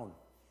crown.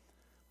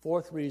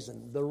 4th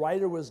reason, the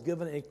rider was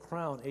given a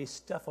crown, a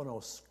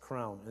Stephanos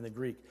crown in the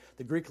Greek.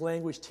 The Greek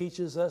language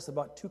teaches us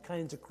about 2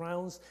 kinds of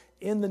crowns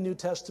in the New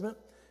Testament.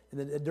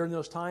 And during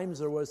those times,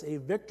 there was a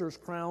victor's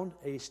crown,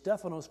 a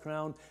Stephanos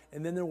crown,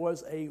 and then there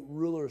was a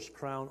ruler's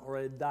crown or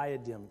a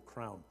diadem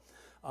crown.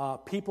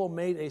 People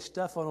made a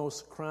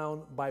Stephanos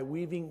crown by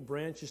weaving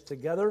branches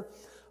together.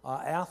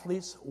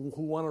 Athletes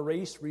who won a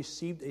race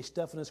received a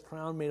Stephanos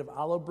crown made of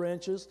olive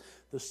branches.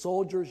 The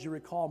soldiers, you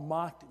recall,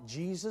 mocked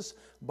Jesus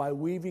by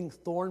weaving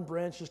thorn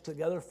branches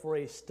together for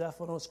a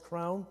Stephanos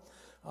crown.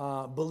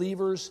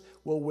 Believers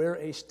will wear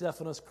a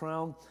Stephanos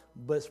crown,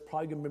 but it's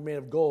probably going to be made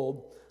of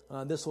gold.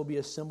 This will be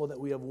a symbol that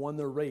we have won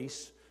the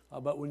race.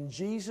 But when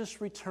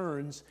Jesus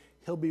returns,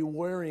 he'll be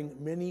wearing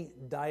many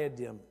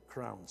diadem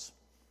crowns.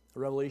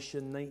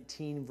 Revelation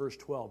 19, verse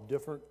 12,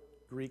 different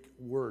Greek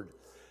word.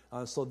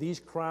 So these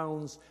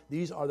crowns,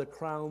 these are the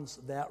crowns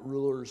that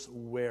rulers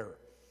wear.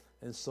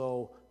 And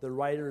so the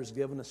writer is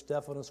given a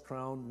Stephanos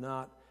crown,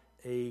 not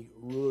a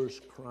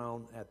ruler's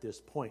crown at this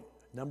point.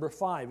 Number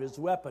 5 is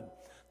weapon.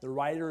 The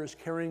writer is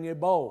carrying a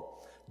bow.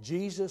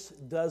 Jesus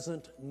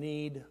doesn't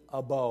need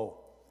a bow.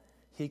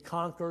 He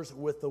conquers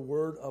with the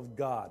word of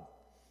God.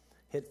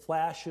 It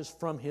flashes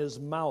from his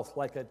mouth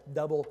like a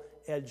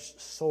double-edged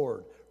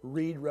sword.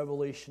 Read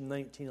Revelation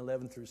 19,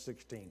 11 through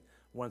 16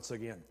 once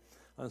again.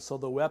 And so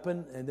the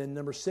weapon, and then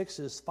number 6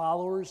 is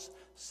followers.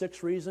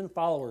 6th reason,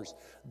 followers.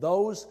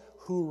 Those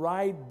who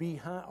ride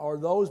behind, or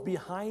those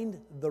behind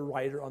the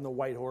rider on the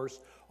white horse,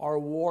 are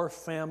war,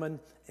 famine,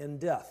 and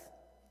death.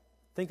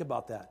 Think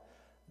about that.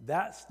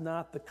 That's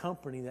not the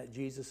company that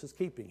Jesus is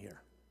keeping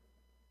here.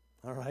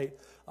 All right?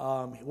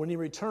 When he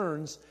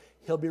returns,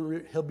 he'll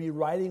be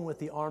riding with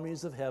the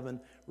armies of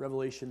heaven,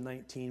 Revelation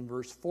 19,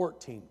 verse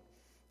 14.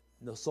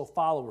 So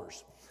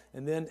followers.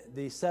 And then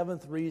the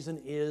 7th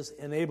reason is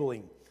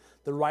enabling.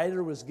 The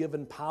rider was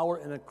given power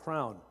and a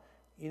crown.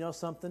 You know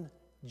something?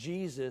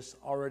 Jesus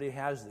already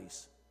has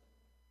these.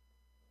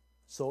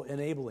 So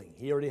enabling.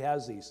 He already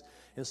has these.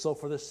 And so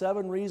for the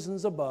 7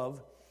 reasons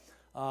above,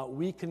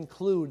 we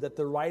conclude that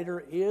the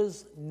rider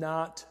is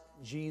not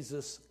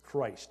Jesus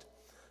Christ.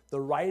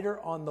 The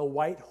rider on the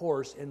white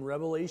horse in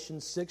Revelation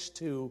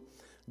 6:2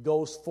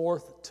 goes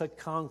forth to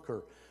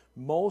conquer.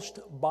 Most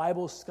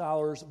Bible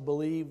scholars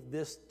believe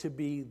this to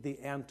be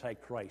the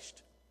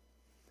Antichrist.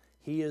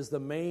 He is the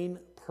main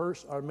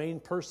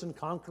person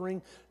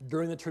conquering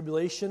during the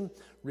tribulation.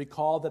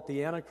 Recall that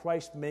the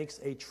Antichrist makes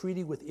a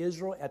treaty with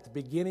Israel at the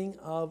beginning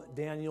of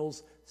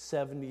Daniel's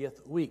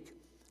 70th week,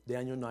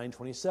 Daniel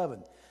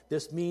 9:27.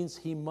 This means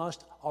he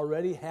must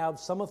already have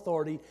some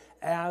authority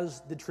as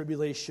the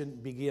tribulation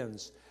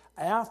begins.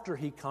 After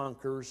he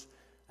conquers,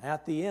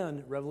 at the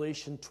end,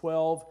 Revelation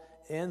 12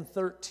 and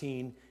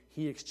 13,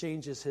 he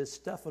exchanges his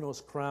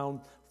Stephanos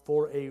crown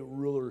for a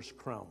ruler's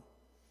crown.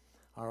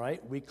 All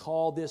right, we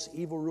call this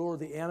evil ruler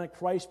the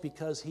Antichrist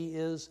because he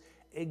is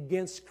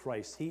against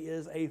Christ. He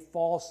is a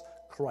false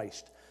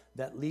Christ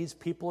that leads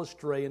people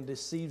astray and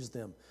deceives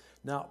them.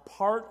 Now,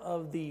 part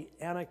of the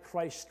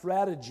Antichrist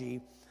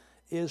strategy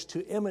is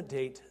to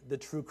imitate the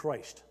true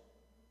Christ.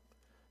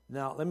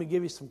 Now, let me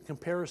give you some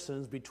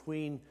comparisons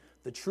between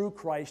the true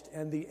Christ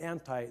and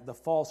the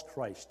false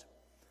Christ.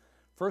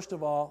 First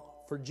of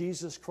all, for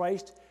Jesus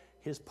Christ,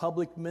 his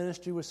public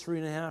ministry was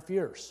 3.5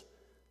 years.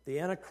 The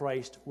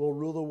Antichrist will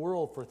rule the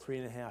world for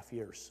 3.5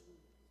 years.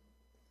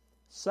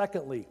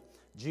 Secondly,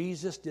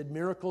 Jesus did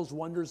miracles,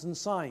 wonders, and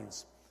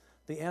signs.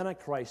 The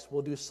Antichrist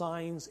will do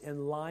signs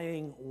and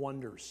lying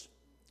wonders.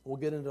 We'll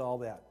get into all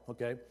that,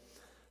 okay?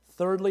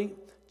 Thirdly,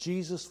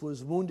 Jesus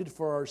was wounded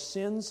for our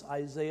sins,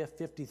 Isaiah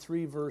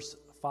 53, verse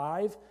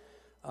 5.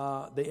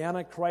 The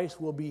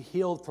Antichrist will be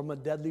healed from a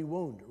deadly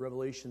wound,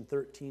 Revelation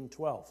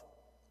 13:12.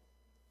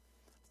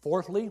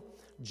 Fourthly,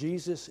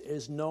 Jesus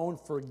is known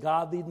for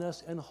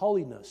godliness and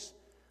holiness.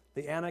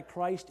 The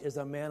Antichrist is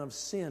a man of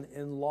sin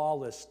and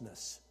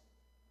lawlessness.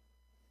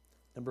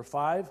 Number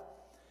 5,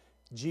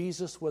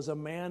 Jesus was a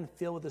man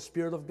filled with the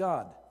Spirit of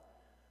God.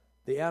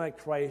 The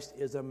Antichrist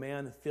is a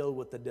man filled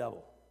with the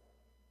devil.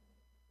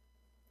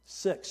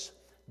 6,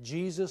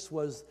 Jesus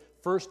was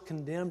first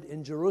condemned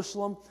in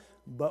Jerusalem,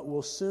 but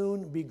will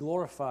soon be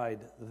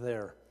glorified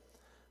there.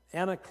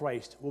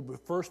 Antichrist will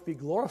first be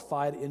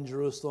glorified in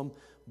Jerusalem,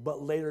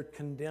 but later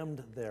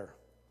condemned there.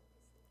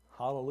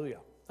 Hallelujah.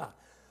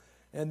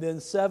 And then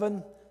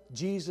 7,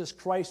 Jesus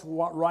Christ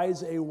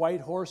rides a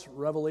white horse,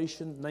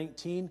 Revelation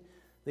 19.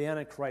 The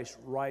Antichrist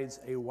rides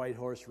a white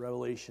horse,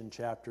 Revelation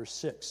chapter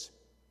 6.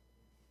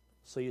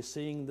 So you're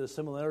seeing the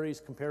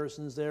similarities,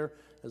 comparisons there,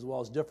 as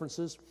well as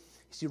differences.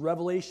 You see,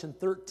 Revelation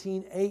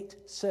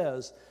 13:8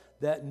 says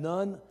that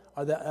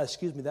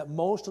that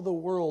most of the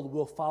world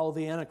will follow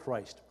the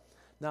Antichrist.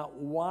 Now,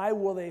 why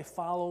will they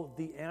follow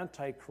the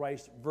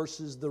Antichrist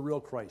versus the real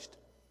Christ?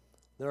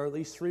 There are at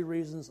least 3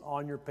 reasons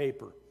on your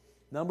paper.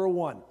 Number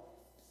 1,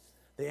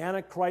 the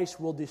Antichrist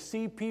will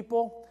deceive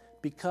people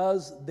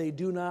because they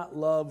do not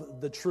love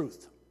the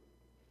truth.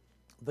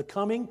 The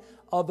coming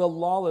of the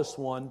lawless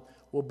one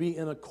will be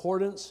in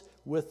accordance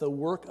with the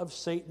work of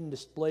Satan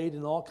displayed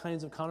in all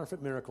kinds of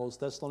counterfeit miracles,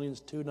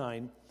 Thessalonians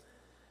 2:9,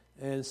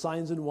 and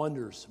signs and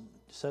wonders,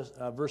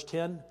 verse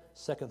 10,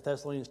 2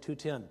 Thessalonians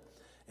 2:10.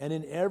 And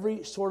in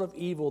every sort of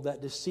evil that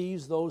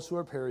deceives those who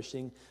are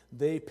perishing,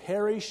 they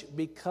perish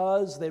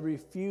because they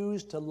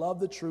refuse to love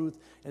the truth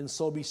and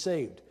so be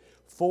saved.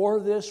 For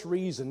this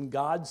reason,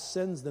 God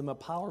sends them a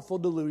powerful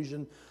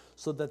delusion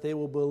so that they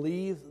will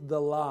believe the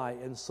lie,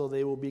 and so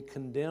they will be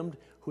condemned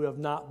who have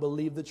not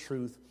believed the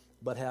truth,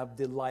 but have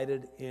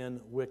delighted in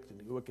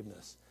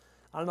wickedness.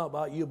 I don't know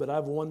about you, but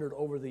I've wondered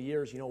over the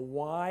years,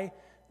 why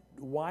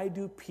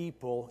do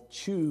people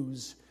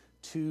choose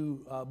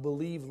to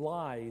believe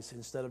lies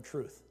instead of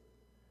truth?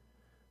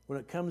 When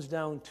it comes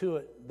down to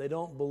it, they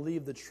don't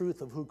believe the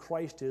truth of who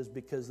Christ is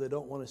because they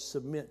don't want to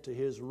submit to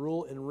His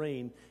rule and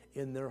reign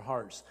in their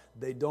hearts.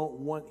 They don't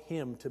want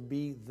Him to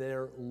be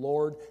their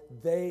Lord.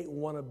 They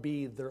want to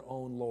be their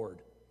own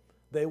Lord.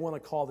 They want to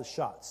call the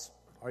shots.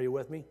 Are you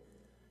with me?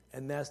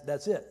 And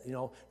that's it.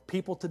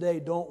 People today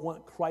don't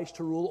want Christ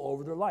to rule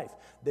over their life.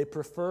 They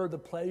prefer the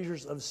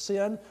pleasures of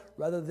sin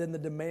rather than the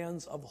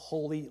demands of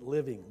holy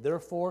living.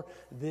 Therefore,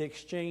 they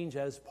exchange,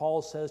 as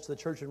Paul says to the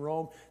church in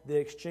Rome, they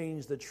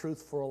exchange the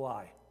truth for a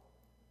lie.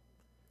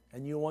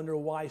 And you wonder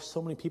why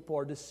so many people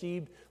are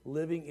deceived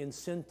living in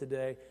sin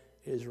today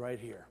is right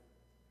here.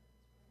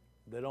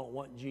 They don't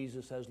want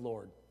Jesus as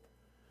Lord.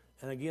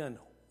 And again,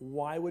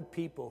 why would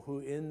people who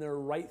in their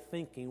right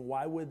thinking,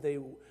 why would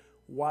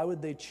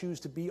they choose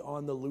to be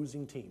on the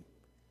losing team?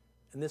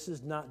 And this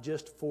is not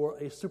just for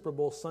a Super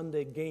Bowl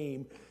Sunday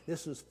game.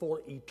 This is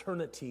for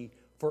eternity,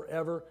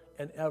 forever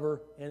and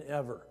ever and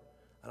ever.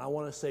 And I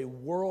want to say,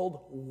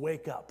 world,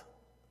 wake up.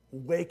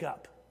 Wake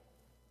up.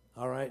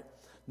 All right?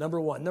 Number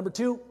one. Number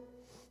two,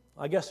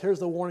 I guess here's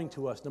the warning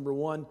to us. Number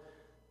one,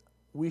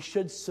 we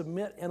should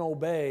submit and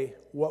obey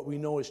what we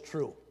know is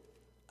true.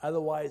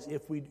 Otherwise,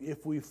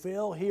 if we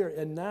fail here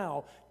and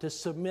now to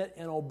submit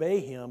and obey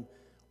Him,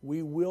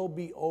 we will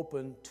be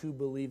open to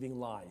believing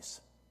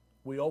lies.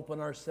 We open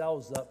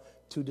ourselves up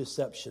to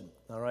deception,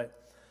 all right?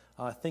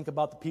 Think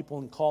about the people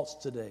in cults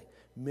today.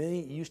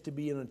 Many used to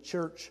be in a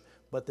church,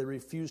 but they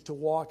refused to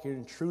walk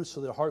in truth,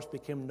 so their hearts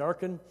became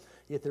darkened.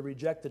 If they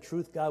reject the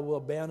truth, God will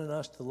abandon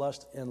us to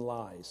lust and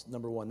lies,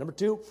 number one. Number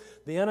two,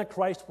 the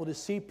Antichrist will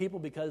deceive people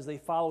because they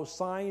follow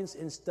signs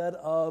instead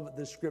of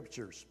the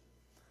Scriptures.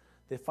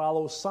 They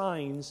follow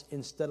signs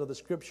instead of the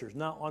Scriptures.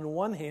 Now, on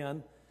one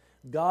hand,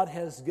 God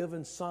has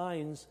given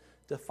signs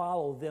to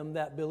follow them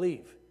that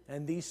believe,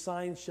 and these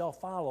signs shall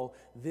follow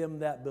them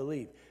that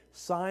believe.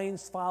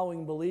 Signs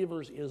following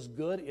believers is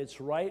good, it's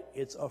right,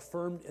 it's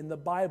affirmed in the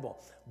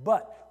Bible.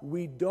 But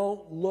we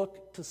don't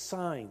look to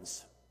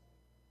signs.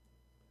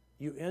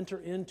 You enter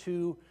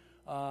into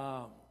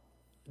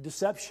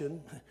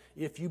deception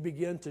if you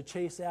begin to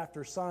chase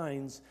after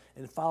signs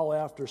and follow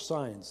after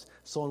signs.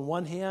 So on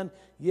one hand,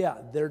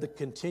 they're to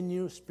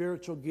continue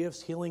spiritual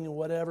gifts, healing and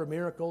whatever,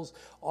 miracles,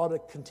 ought to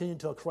continue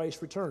until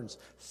Christ returns.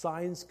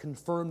 Signs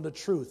confirm the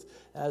truth.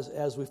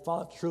 As we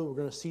follow truth, we're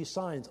going to see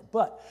signs.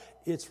 But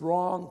it's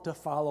wrong to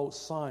follow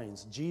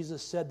signs.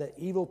 Jesus said that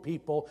evil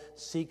people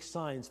seek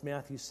signs,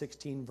 Matthew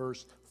 16,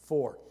 verse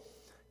 4.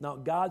 Now,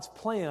 God's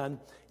plan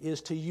is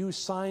to use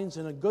signs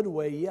in a good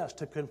way, yes,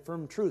 to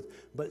confirm truth.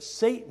 But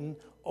Satan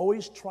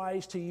always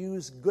tries to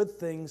use good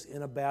things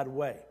in a bad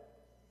way.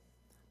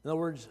 In other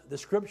words, the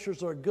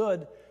Scriptures are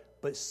good,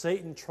 but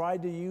Satan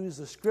tried to use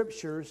the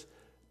Scriptures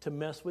to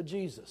mess with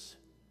Jesus.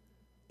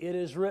 It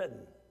is written.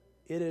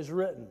 It is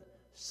written.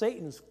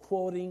 Satan's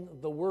quoting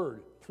the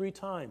Word 3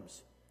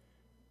 times.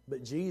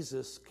 But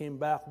Jesus came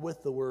back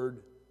with the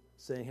Word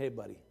saying, hey,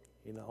 buddy,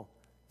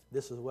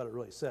 this is what it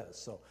really says.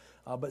 So,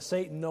 but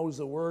Satan knows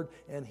the Word,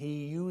 and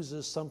he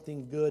uses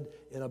something good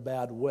in a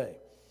bad way.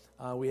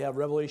 We have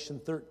Revelation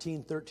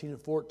 13 and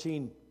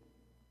 14.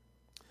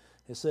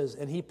 It says,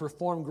 and he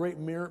performed great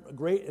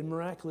and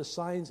miraculous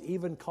signs,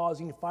 even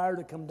causing fire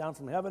to come down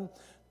from heaven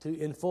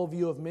in full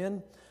view of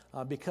men.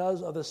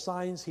 Because of the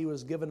signs he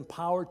was given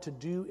power to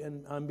do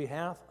on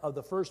behalf of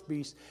the first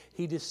beast,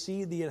 he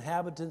deceived the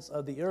inhabitants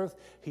of the earth.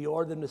 He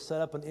ordered them to set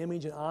up an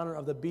image in honor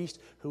of the beast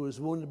who was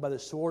wounded by the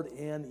sword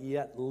and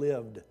yet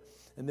lived.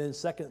 And then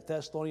 2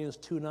 Thessalonians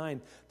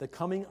 2:9, the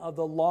coming of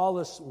the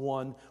lawless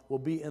one will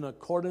be in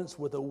accordance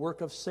with the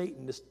work of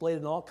Satan, displayed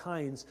in all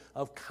kinds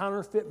of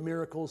counterfeit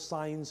miracles,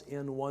 signs,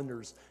 and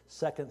wonders.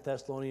 2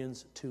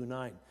 Thessalonians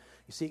 2:9.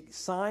 You see,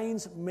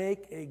 signs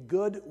make a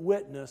good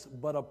witness,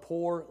 but a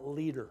poor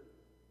leader.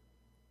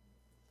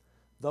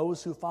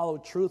 Those who follow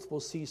truth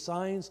will see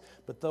signs,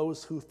 but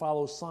those who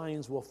follow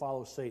signs will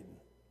follow Satan.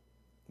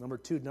 Number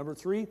 2. Number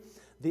 3,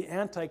 the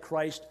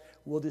Antichrist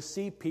will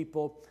deceive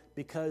people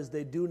because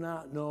they do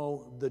not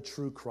know the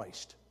true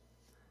Christ.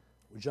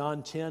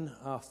 John 10,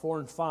 4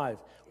 and 5.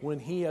 When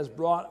he has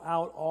brought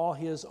out all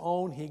his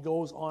own, he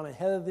goes on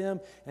ahead of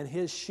them, and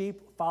his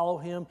sheep follow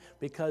him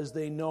because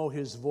they know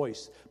his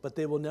voice. But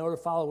they will never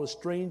follow a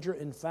stranger.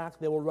 In fact,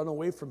 they will run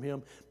away from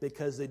him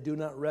because they do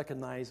not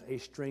recognize a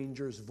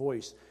stranger's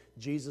voice.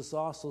 Jesus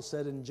also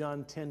said in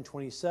John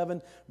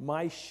 10:27,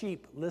 my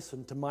sheep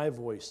listen to my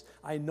voice.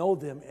 I know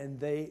them, and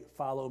they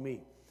follow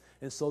me.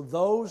 And so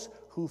those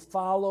who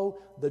follow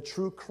the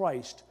true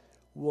Christ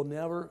will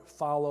never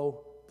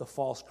follow the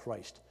false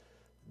Christ.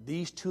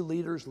 These two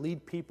leaders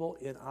lead people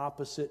in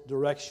opposite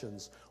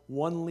directions.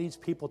 One leads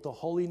people to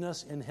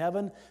holiness in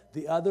heaven.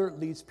 The other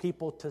leads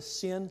people to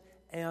sin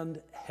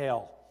and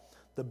hell.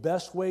 The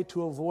best way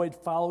to avoid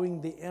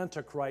following the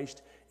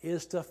Antichrist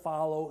is to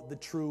follow the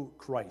true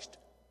Christ,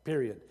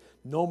 period.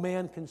 No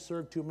man can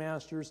serve two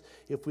masters.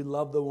 If we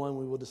love the one,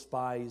 we will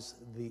despise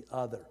the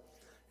other.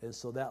 And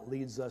so that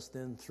leads us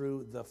then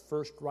through the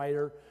first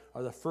rider,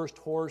 or the first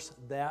horse,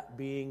 that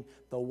being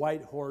the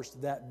white horse,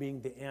 that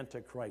being the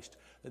Antichrist.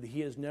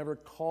 He is never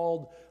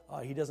called,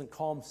 he doesn't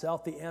call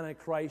himself the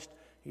Antichrist.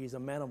 He's a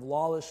man of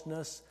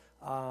lawlessness.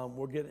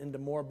 We'll get into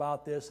more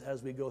about this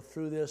as we go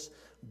through this.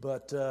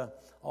 But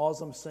all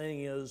I'm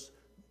saying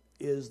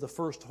is the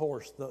first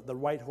horse, the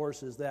white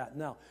horse is that.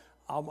 Now,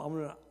 I'm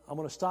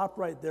going to stop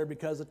right there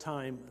because of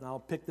time, and I'll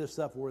pick this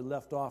up where we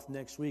left off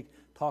next week,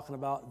 talking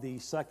about the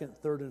second,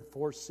 third, and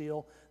fourth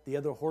seal. The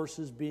other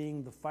horses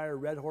being the fire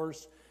red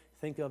horse.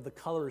 Think of the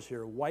colors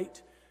here.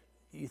 White,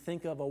 you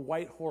think of a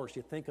white horse.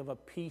 You think of a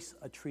peace,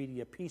 a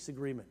treaty, a peace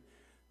agreement.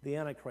 The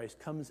Antichrist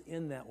comes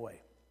in that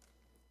way.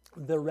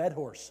 The red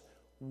horse,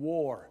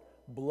 war,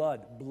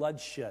 blood,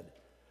 bloodshed.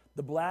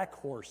 The black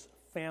horse,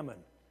 famine.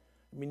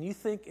 I mean, you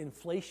think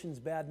inflation's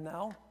bad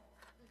now?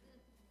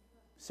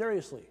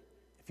 Seriously.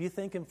 If you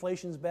think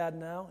inflation's bad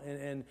now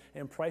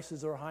and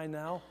prices are high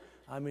now,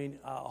 I mean,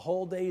 a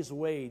whole day's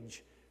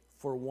wage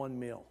for one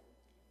meal.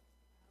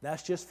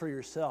 That's just for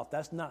yourself.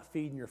 That's not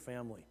feeding your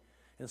family.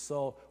 And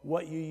so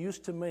what you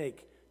used to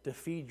make to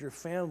feed your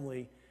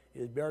family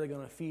is barely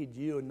going to feed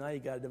you, and now you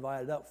got to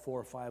divide it up 4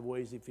 or 5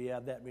 ways if you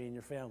have that many in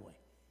your family.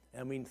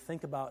 I mean,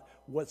 think about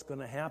what's going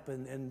to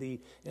happen and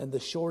the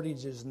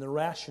shortages and the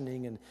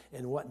rationing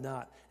and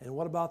whatnot. And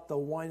what about the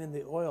wine and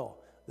the oil?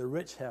 The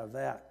rich have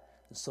that.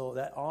 And so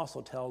that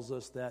also tells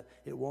us that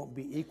it won't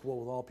be equal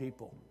with all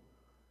people.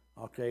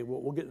 Okay,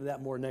 we'll get to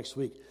that more next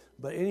week.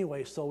 But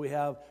anyway, so we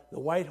have the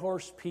white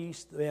horse,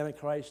 peace, the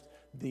Antichrist,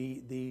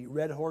 the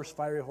red horse,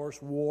 fiery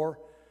horse, war,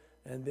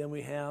 and then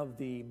we have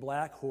the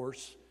black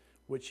horse,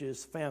 which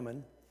is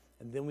famine,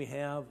 and then we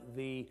have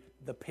the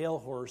pale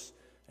horse,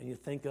 and you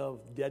think of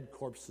dead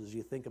corpses,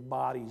 you think of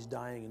bodies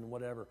dying and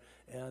whatever,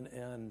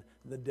 and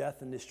the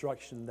death and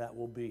destruction that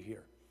will be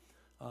here.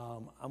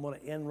 I'm going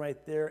to end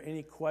right there.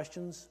 Any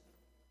questions?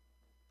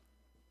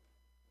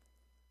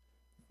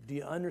 Do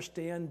you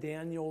understand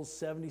Daniel's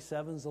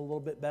 77s a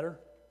little bit better?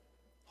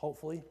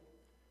 Hopefully.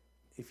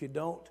 If you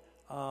don't,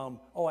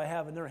 I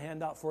have another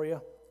handout for you.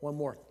 One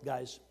more,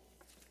 guys.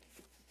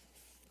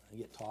 I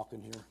get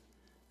talking here.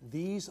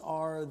 These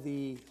are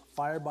the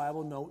Fire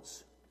Bible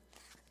notes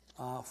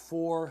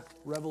for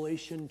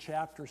Revelation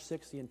chapter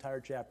 6, the entire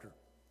chapter.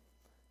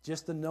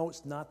 Just the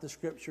notes, not the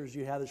scriptures.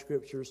 You have the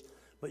scriptures,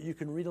 but you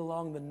can read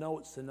along the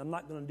notes. And I'm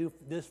not going to do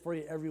this for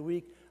you every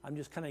week. I'm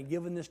just kind of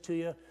giving this to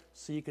you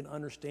so you can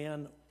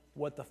understand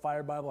what the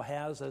Fire Bible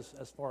has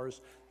as far as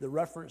the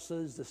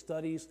references, the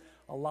studies.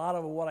 A lot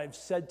of what I've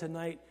said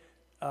tonight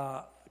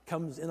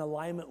comes in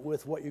alignment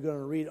with what you're going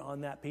to read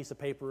on that piece of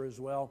paper as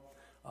well.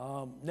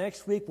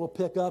 Next week we'll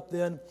pick up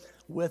then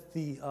with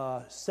the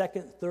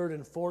second, third,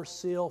 and fourth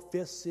seal,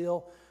 fifth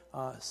seal,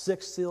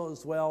 sixth seal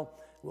as well.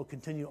 We'll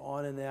continue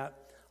on in that.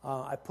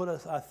 I put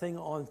a thing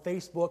on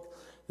Facebook.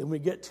 Then we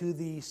get to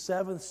the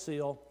seventh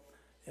seal,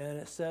 and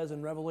it says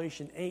in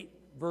Revelation 8,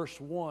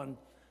 verse 1,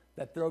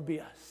 that there will be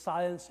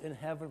silence in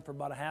heaven for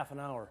about a half an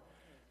hour.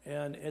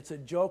 And it's a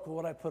joke of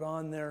what I put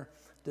on there.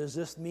 Does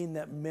this mean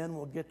that men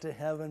will get to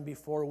heaven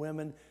before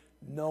women?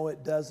 No,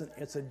 it doesn't.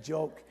 It's a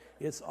joke.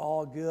 It's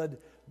all good.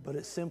 But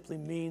it simply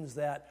means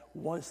that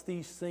once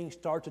these things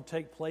start to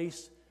take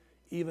place,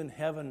 even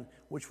heaven,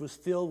 which was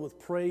filled with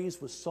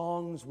praise, with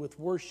songs, with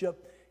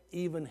worship,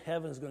 even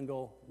heaven is going to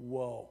go,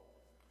 whoa,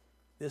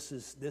 this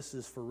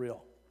is for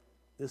real.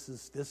 This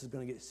is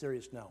going to get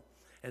serious now.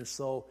 And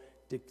so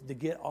to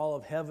get all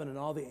of heaven and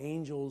all the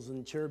angels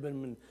and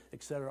cherubim and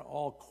et cetera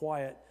all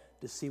quiet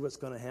to see what's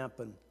going to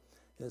happen.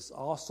 It's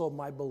also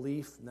my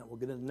belief, and that we'll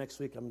get into next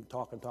week. I'm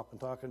talking,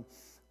 but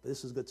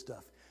this is good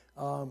stuff.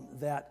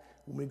 That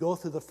when we go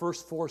through the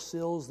first 4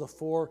 seals, the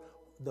four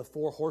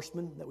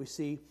horsemen that we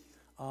see,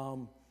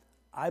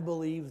 I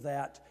believe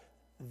that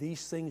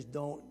these things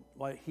don't,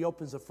 like he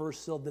opens the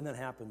first seal, then that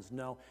happens.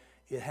 No,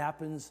 it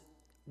happens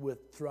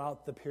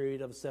throughout the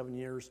period of 7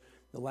 years,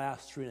 the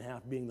last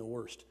 3.5 being the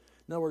worst.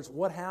 In other words,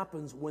 what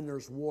happens when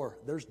there's war?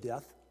 There's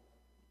death,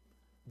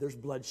 there's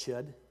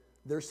bloodshed,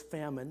 there's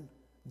famine,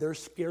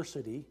 there's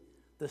scarcity,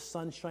 the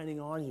sun's shining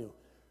on you.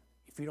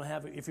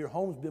 If your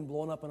home's been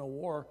blown up in a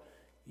war,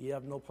 you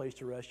have no place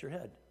to rest your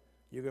head.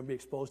 You're going to be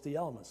exposed to the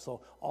elements.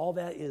 So all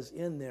that is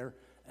in there,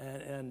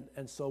 and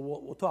so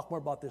we'll talk more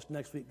about this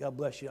next week. God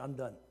bless you. I'm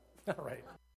done. All right.